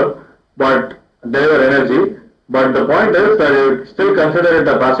deliver power, but deliver energy, but the point is that you still consider it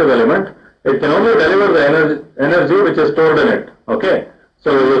a passive element. It can only deliver the energy which is stored in it. Okay.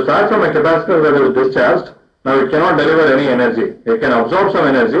 So you start from a capacitor that is discharged. Now it cannot deliver any energy. It can absorb some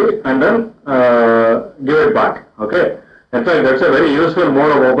energy and then give it back. Okay. In fact, that's a very useful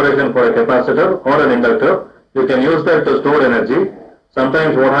mode of operation for a capacitor or an inductor. You can use that to store energy.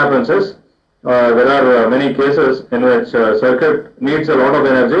 Sometimes what happens is there are many cases in which circuit needs a lot of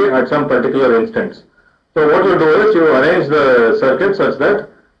energy at some particular instance. So what you do is you arrange the circuit such that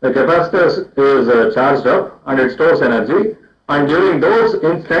the capacitor is charged up and it stores energy, and during those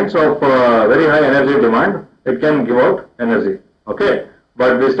instants of very high energy demand, it can give out energy. Okay,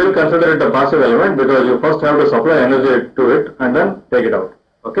 but we still consider it a passive element because you first have to supply energy to it and then take it out.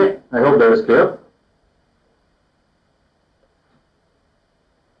 Okay, I hope that is clear.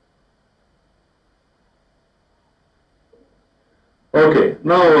 Okay,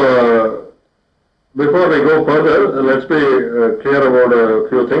 now before we go further, let's be clear about a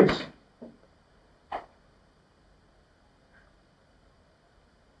few things.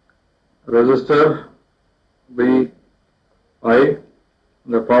 resistor V I,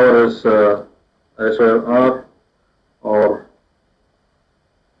 the power is I square R or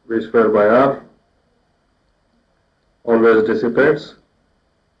V square by R, always dissipates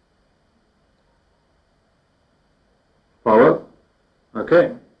power,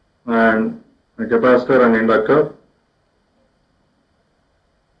 okay, and a capacitor and inductor.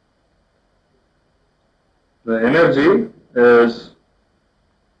 The energy is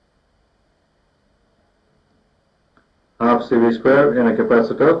half CV square in a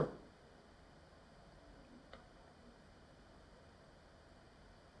capacitor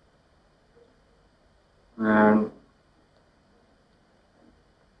and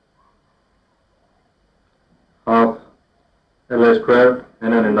half Li square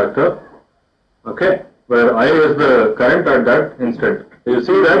in an inductor, okay, where I is the current at that instant. You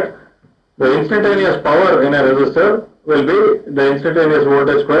see that the instantaneous power in a resistor will be the instantaneous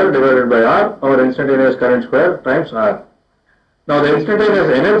voltage square divided by R or instantaneous current square times R. Now the instantaneous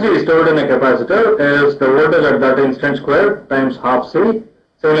energy stored in a capacitor is the voltage at that instant square times half C.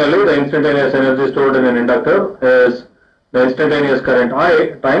 Similarly, the instantaneous energy stored in an inductor is the instantaneous current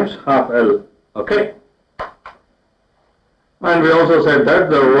I times half L, okay. And we also said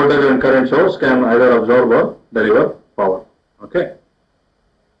that the voltage and current source can either absorb or deliver power, okay.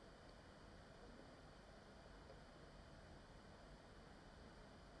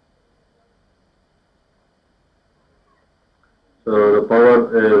 So the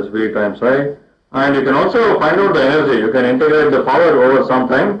power is V times I, and you can also find out the energy. You can integrate the power over some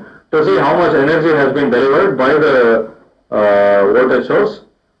time to see how much energy has been delivered by the voltage source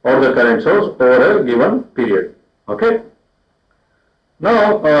or the current source over a given period, okay.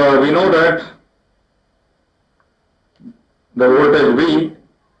 Now we know that the voltage V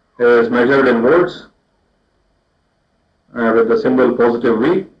is measured in volts with the symbol positive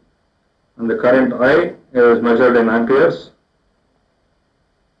V, and the current I is measured in amperes.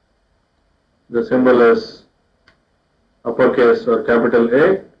 The symbol is uppercase or capital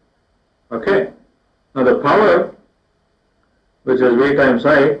A, okay. Now the power, which is V times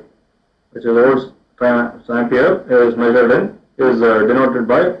I, which is volts times ampere, is measured in, denoted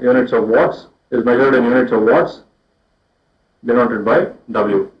by units of watts, is measured in units of watts, denoted by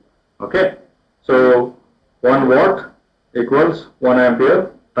W, okay. So 1 watt equals 1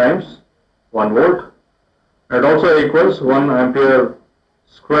 ampere times 1 volt. It also equals 1 ampere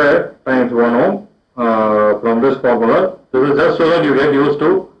square times 1 ohm from this formula. This is just so that you get used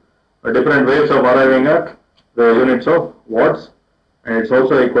to different ways of arriving at the units of watts, and it's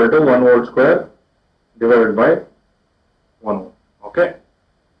also equal to 1 volt square divided by 1 ohm, okay.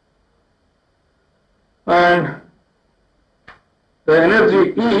 And the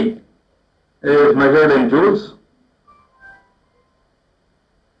energy E is measured in joules,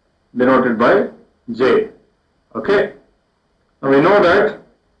 denoted by J, okay. Now we know that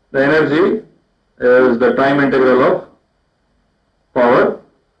the energy is the time integral of power.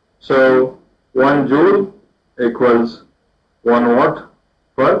 So 1 joule equals 1 watt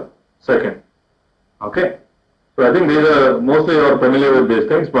per second, okay. So I think these are, mostly you are familiar with these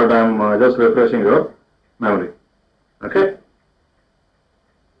things, but I am just refreshing your memory, okay.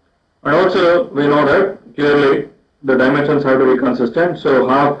 And also we know that clearly the dimensions have to be consistent. So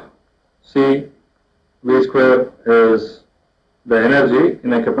half C V square is the energy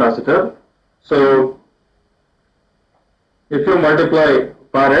in a capacitor. So if you multiply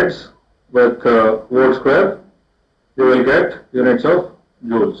farads with volt square, you will get units of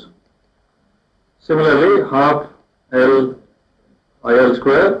joules. Similarly, half L IL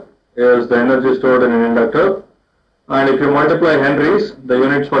square is the energy stored in an inductor, and if you multiply henries, the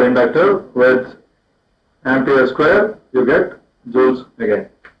units for inductor, with ampere square, you get joules again,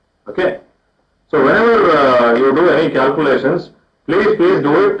 okay. So whenever you do any calculations, please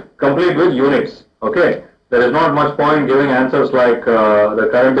do it complete with units, okay. There is not much point giving answers like the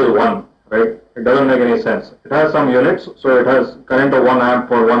current is 1, right? It doesn't make any sense. It has some units, so it has current of 1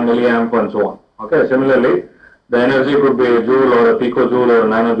 amp or 1 milliamp and so on, okay. Similarly, the energy could be a joule or a picojoule or a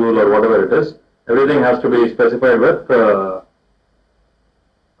nanojoule or whatever it is. Everything has to be specified with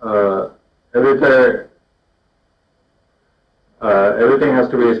everything has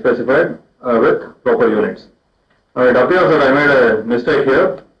to be specified with proper units. It appears that I made a mistake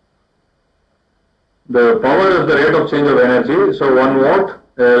here. The power is the rate of change of energy. So 1 watt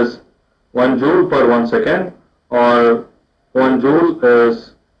is 1 joule per 1 second, or 1 joule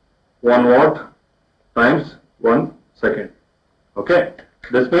is 1 watt times 1 second. Okay.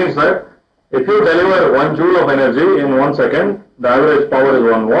 This means that if you deliver 1 joule of energy in 1 second, the average power is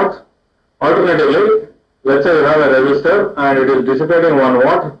 1 watt. Alternatively, let's say you have a resistor and it is dissipating 1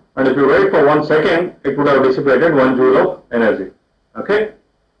 watt, and if you wait for 1 second, it would have dissipated 1 joule of energy. Okay?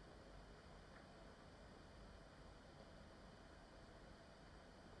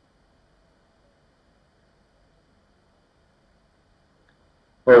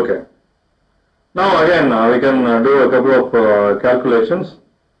 Okay. Now again, we can do a couple of calculations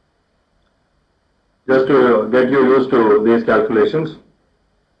just to get you used to these calculations.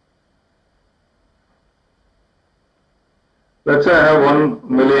 Let's say I have 1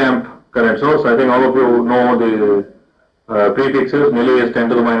 milliamp current source. I think all of you know the prefixes. Milli is 10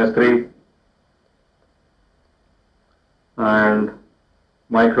 to the minus 3 and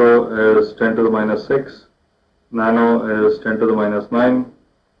micro is 10 to the minus 6, nano is 10 to the minus 9,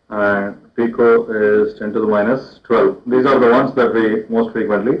 and pico is 10 to the minus 12. These are the ones that we most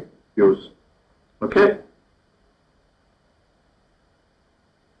frequently use. Okay?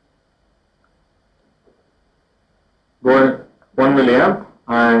 Going 1 milliamp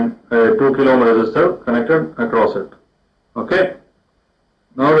and a 2 kilo ohm resistor connected across it. Okay?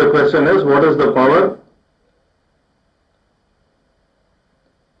 Now the question is, what is the power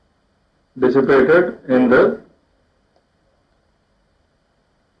dissipated in the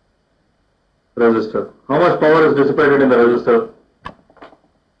resistor? How much power is dissipated in the resistor?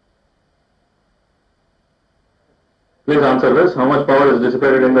 Please answer this. How much power is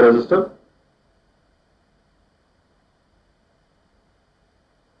dissipated in the resistor?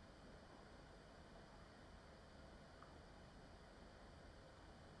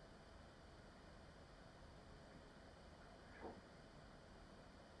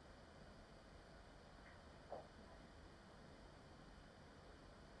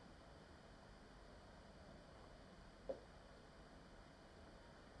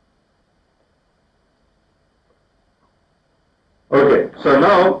 Okay, so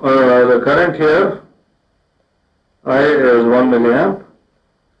now the current here, I is 1 milliamp,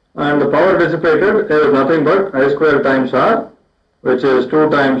 and the power dissipated is nothing but I square times R, which is 2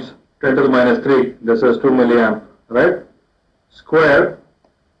 times 10 to the minus 3, this is 2 milliamp, right? Square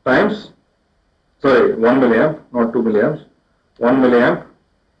times, sorry, 1 milliamp, not 2 milliamps, 1 milliamp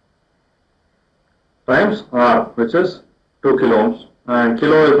times R, which is 2 kilo ohms, and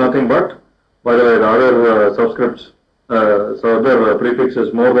kilo is nothing but, by the way, the other subscripts, so other prefix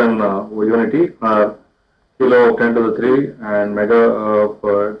is more than unity, are kilo of 10 to the 3 and mega of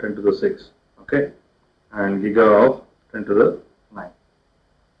 10 to the 6, okay, and giga of 10 to the 9.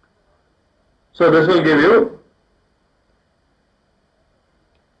 So this will give you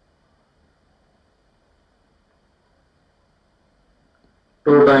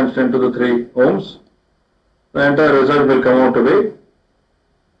two times 10 to the 3 ohms. The entire result will come out to be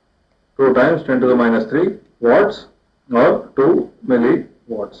 2 times 10 to the minus 3 watts or 2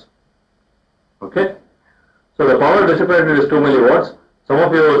 milliwatts. Okay. So the power dissipated is 2 milliwatts. Some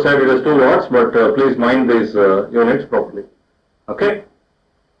of you said it is 2 watts, but please mind these units properly. Okay.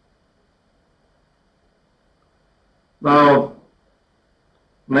 Now,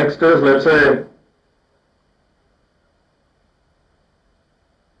 next is, let's say,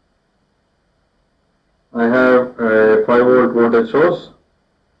 I have a 5 volt voltage source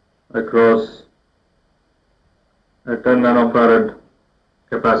across a 10 nanofarad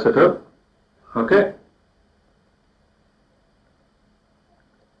capacitor. Okay.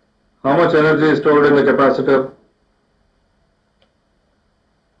 How much energy is stored in the capacitor?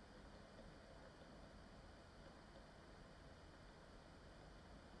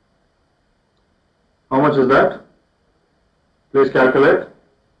 How much is that? Please calculate.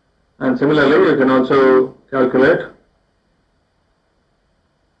 And similarly, you can also calculate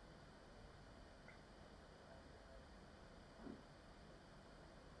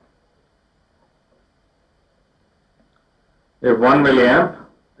if 1 milliamp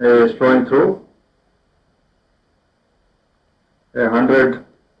is flowing through a 100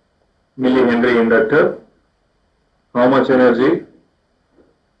 millihenry inductor, how much energy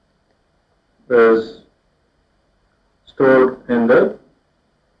is stored in the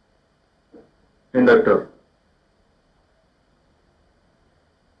inductor?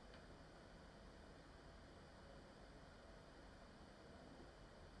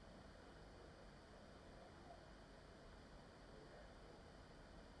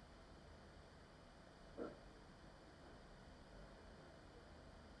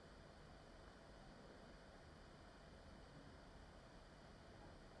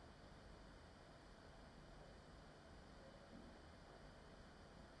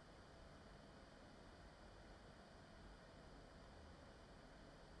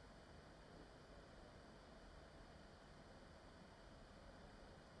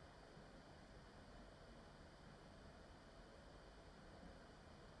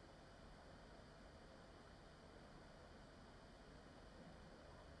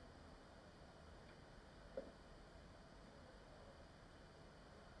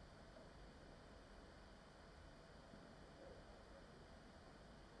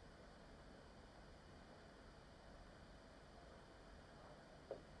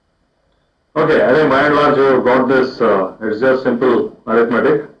 Okay, I think by and large you got this. It's just simple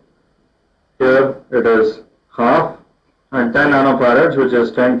arithmetic. Here it is half and 10 nanofarads, which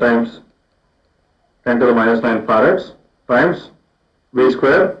is 10 times 10 to the minus 9 farads, times V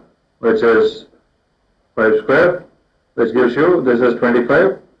square, which is 5 square, which gives you, this is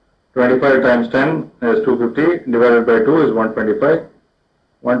 25. 25 times 10 is 250, divided by 2 is 125.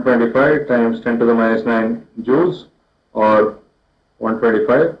 125 times 10 to the minus 9 joules, or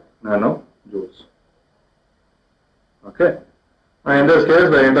 125 nanojoules. Okay. And in this case,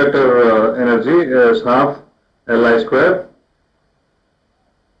 the inductor energy is half Li square.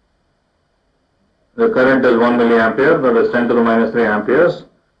 The current is 1 milliampere, that is 10 to the minus 3 amperes,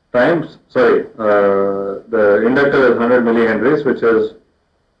 times, the inductor is 100 millihenries, which is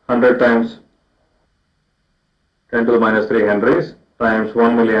 100 times 10 to the minus 3 henries, times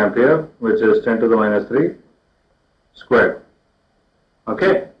 1 milliampere, which is 10 to the minus 3 squared.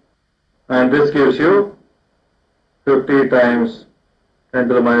 Okay. And this gives you 50 times 10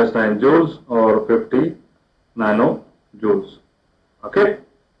 to the minus 9 joules, or 50 nanojoules. Okay.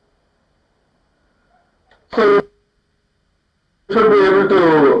 So you should be able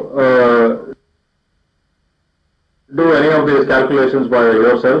to do any of these calculations by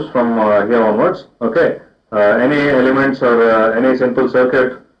yourselves from here onwards. Okay. Any elements or any simple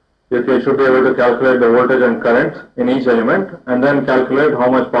circuit, you should be able to calculate the voltage and current in each element, and then calculate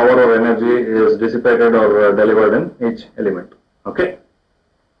how much power or energy is dissipated or delivered in each element. Okay.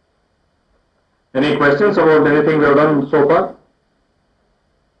 Any questions about anything we have done so far?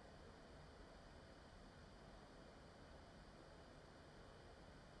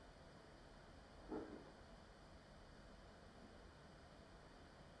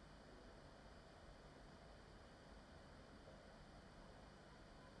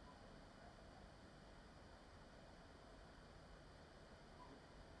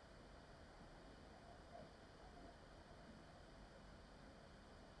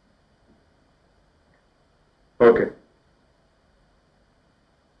 Okay.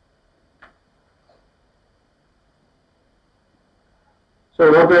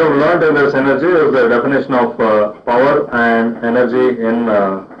 So what we have learned in this energy is the definition of power and energy in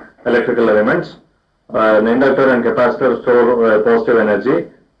electrical elements. An inductor and capacitor store positive energy,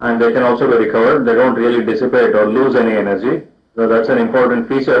 and they can also be recovered. They don't really dissipate or lose any energy. So that's an important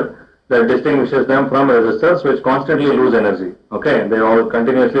feature that distinguishes them from resistors, which constantly lose energy. Okay, they all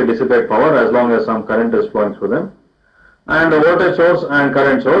continuously dissipate power as long as some current is flowing through them. And the voltage source and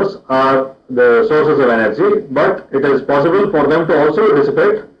current source are the sources of energy, but it is possible for them to also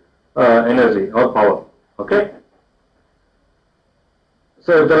dissipate energy or power. Okay.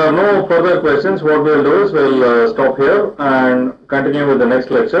 So if there are no further questions, what we will do is we will stop here and continue with the next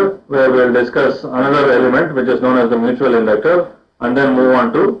lecture, where we will discuss another element which is known as the mutual inductor, and then move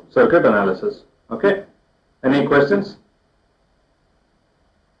on to circuit analysis. Okay. Any questions?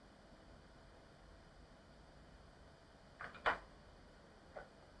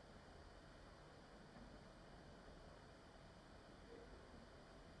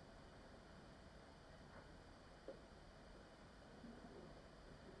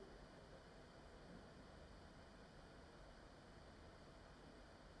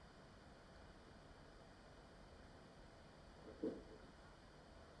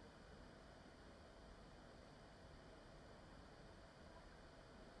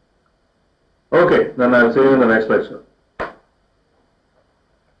 Okay, then I'll see you in the next lecture.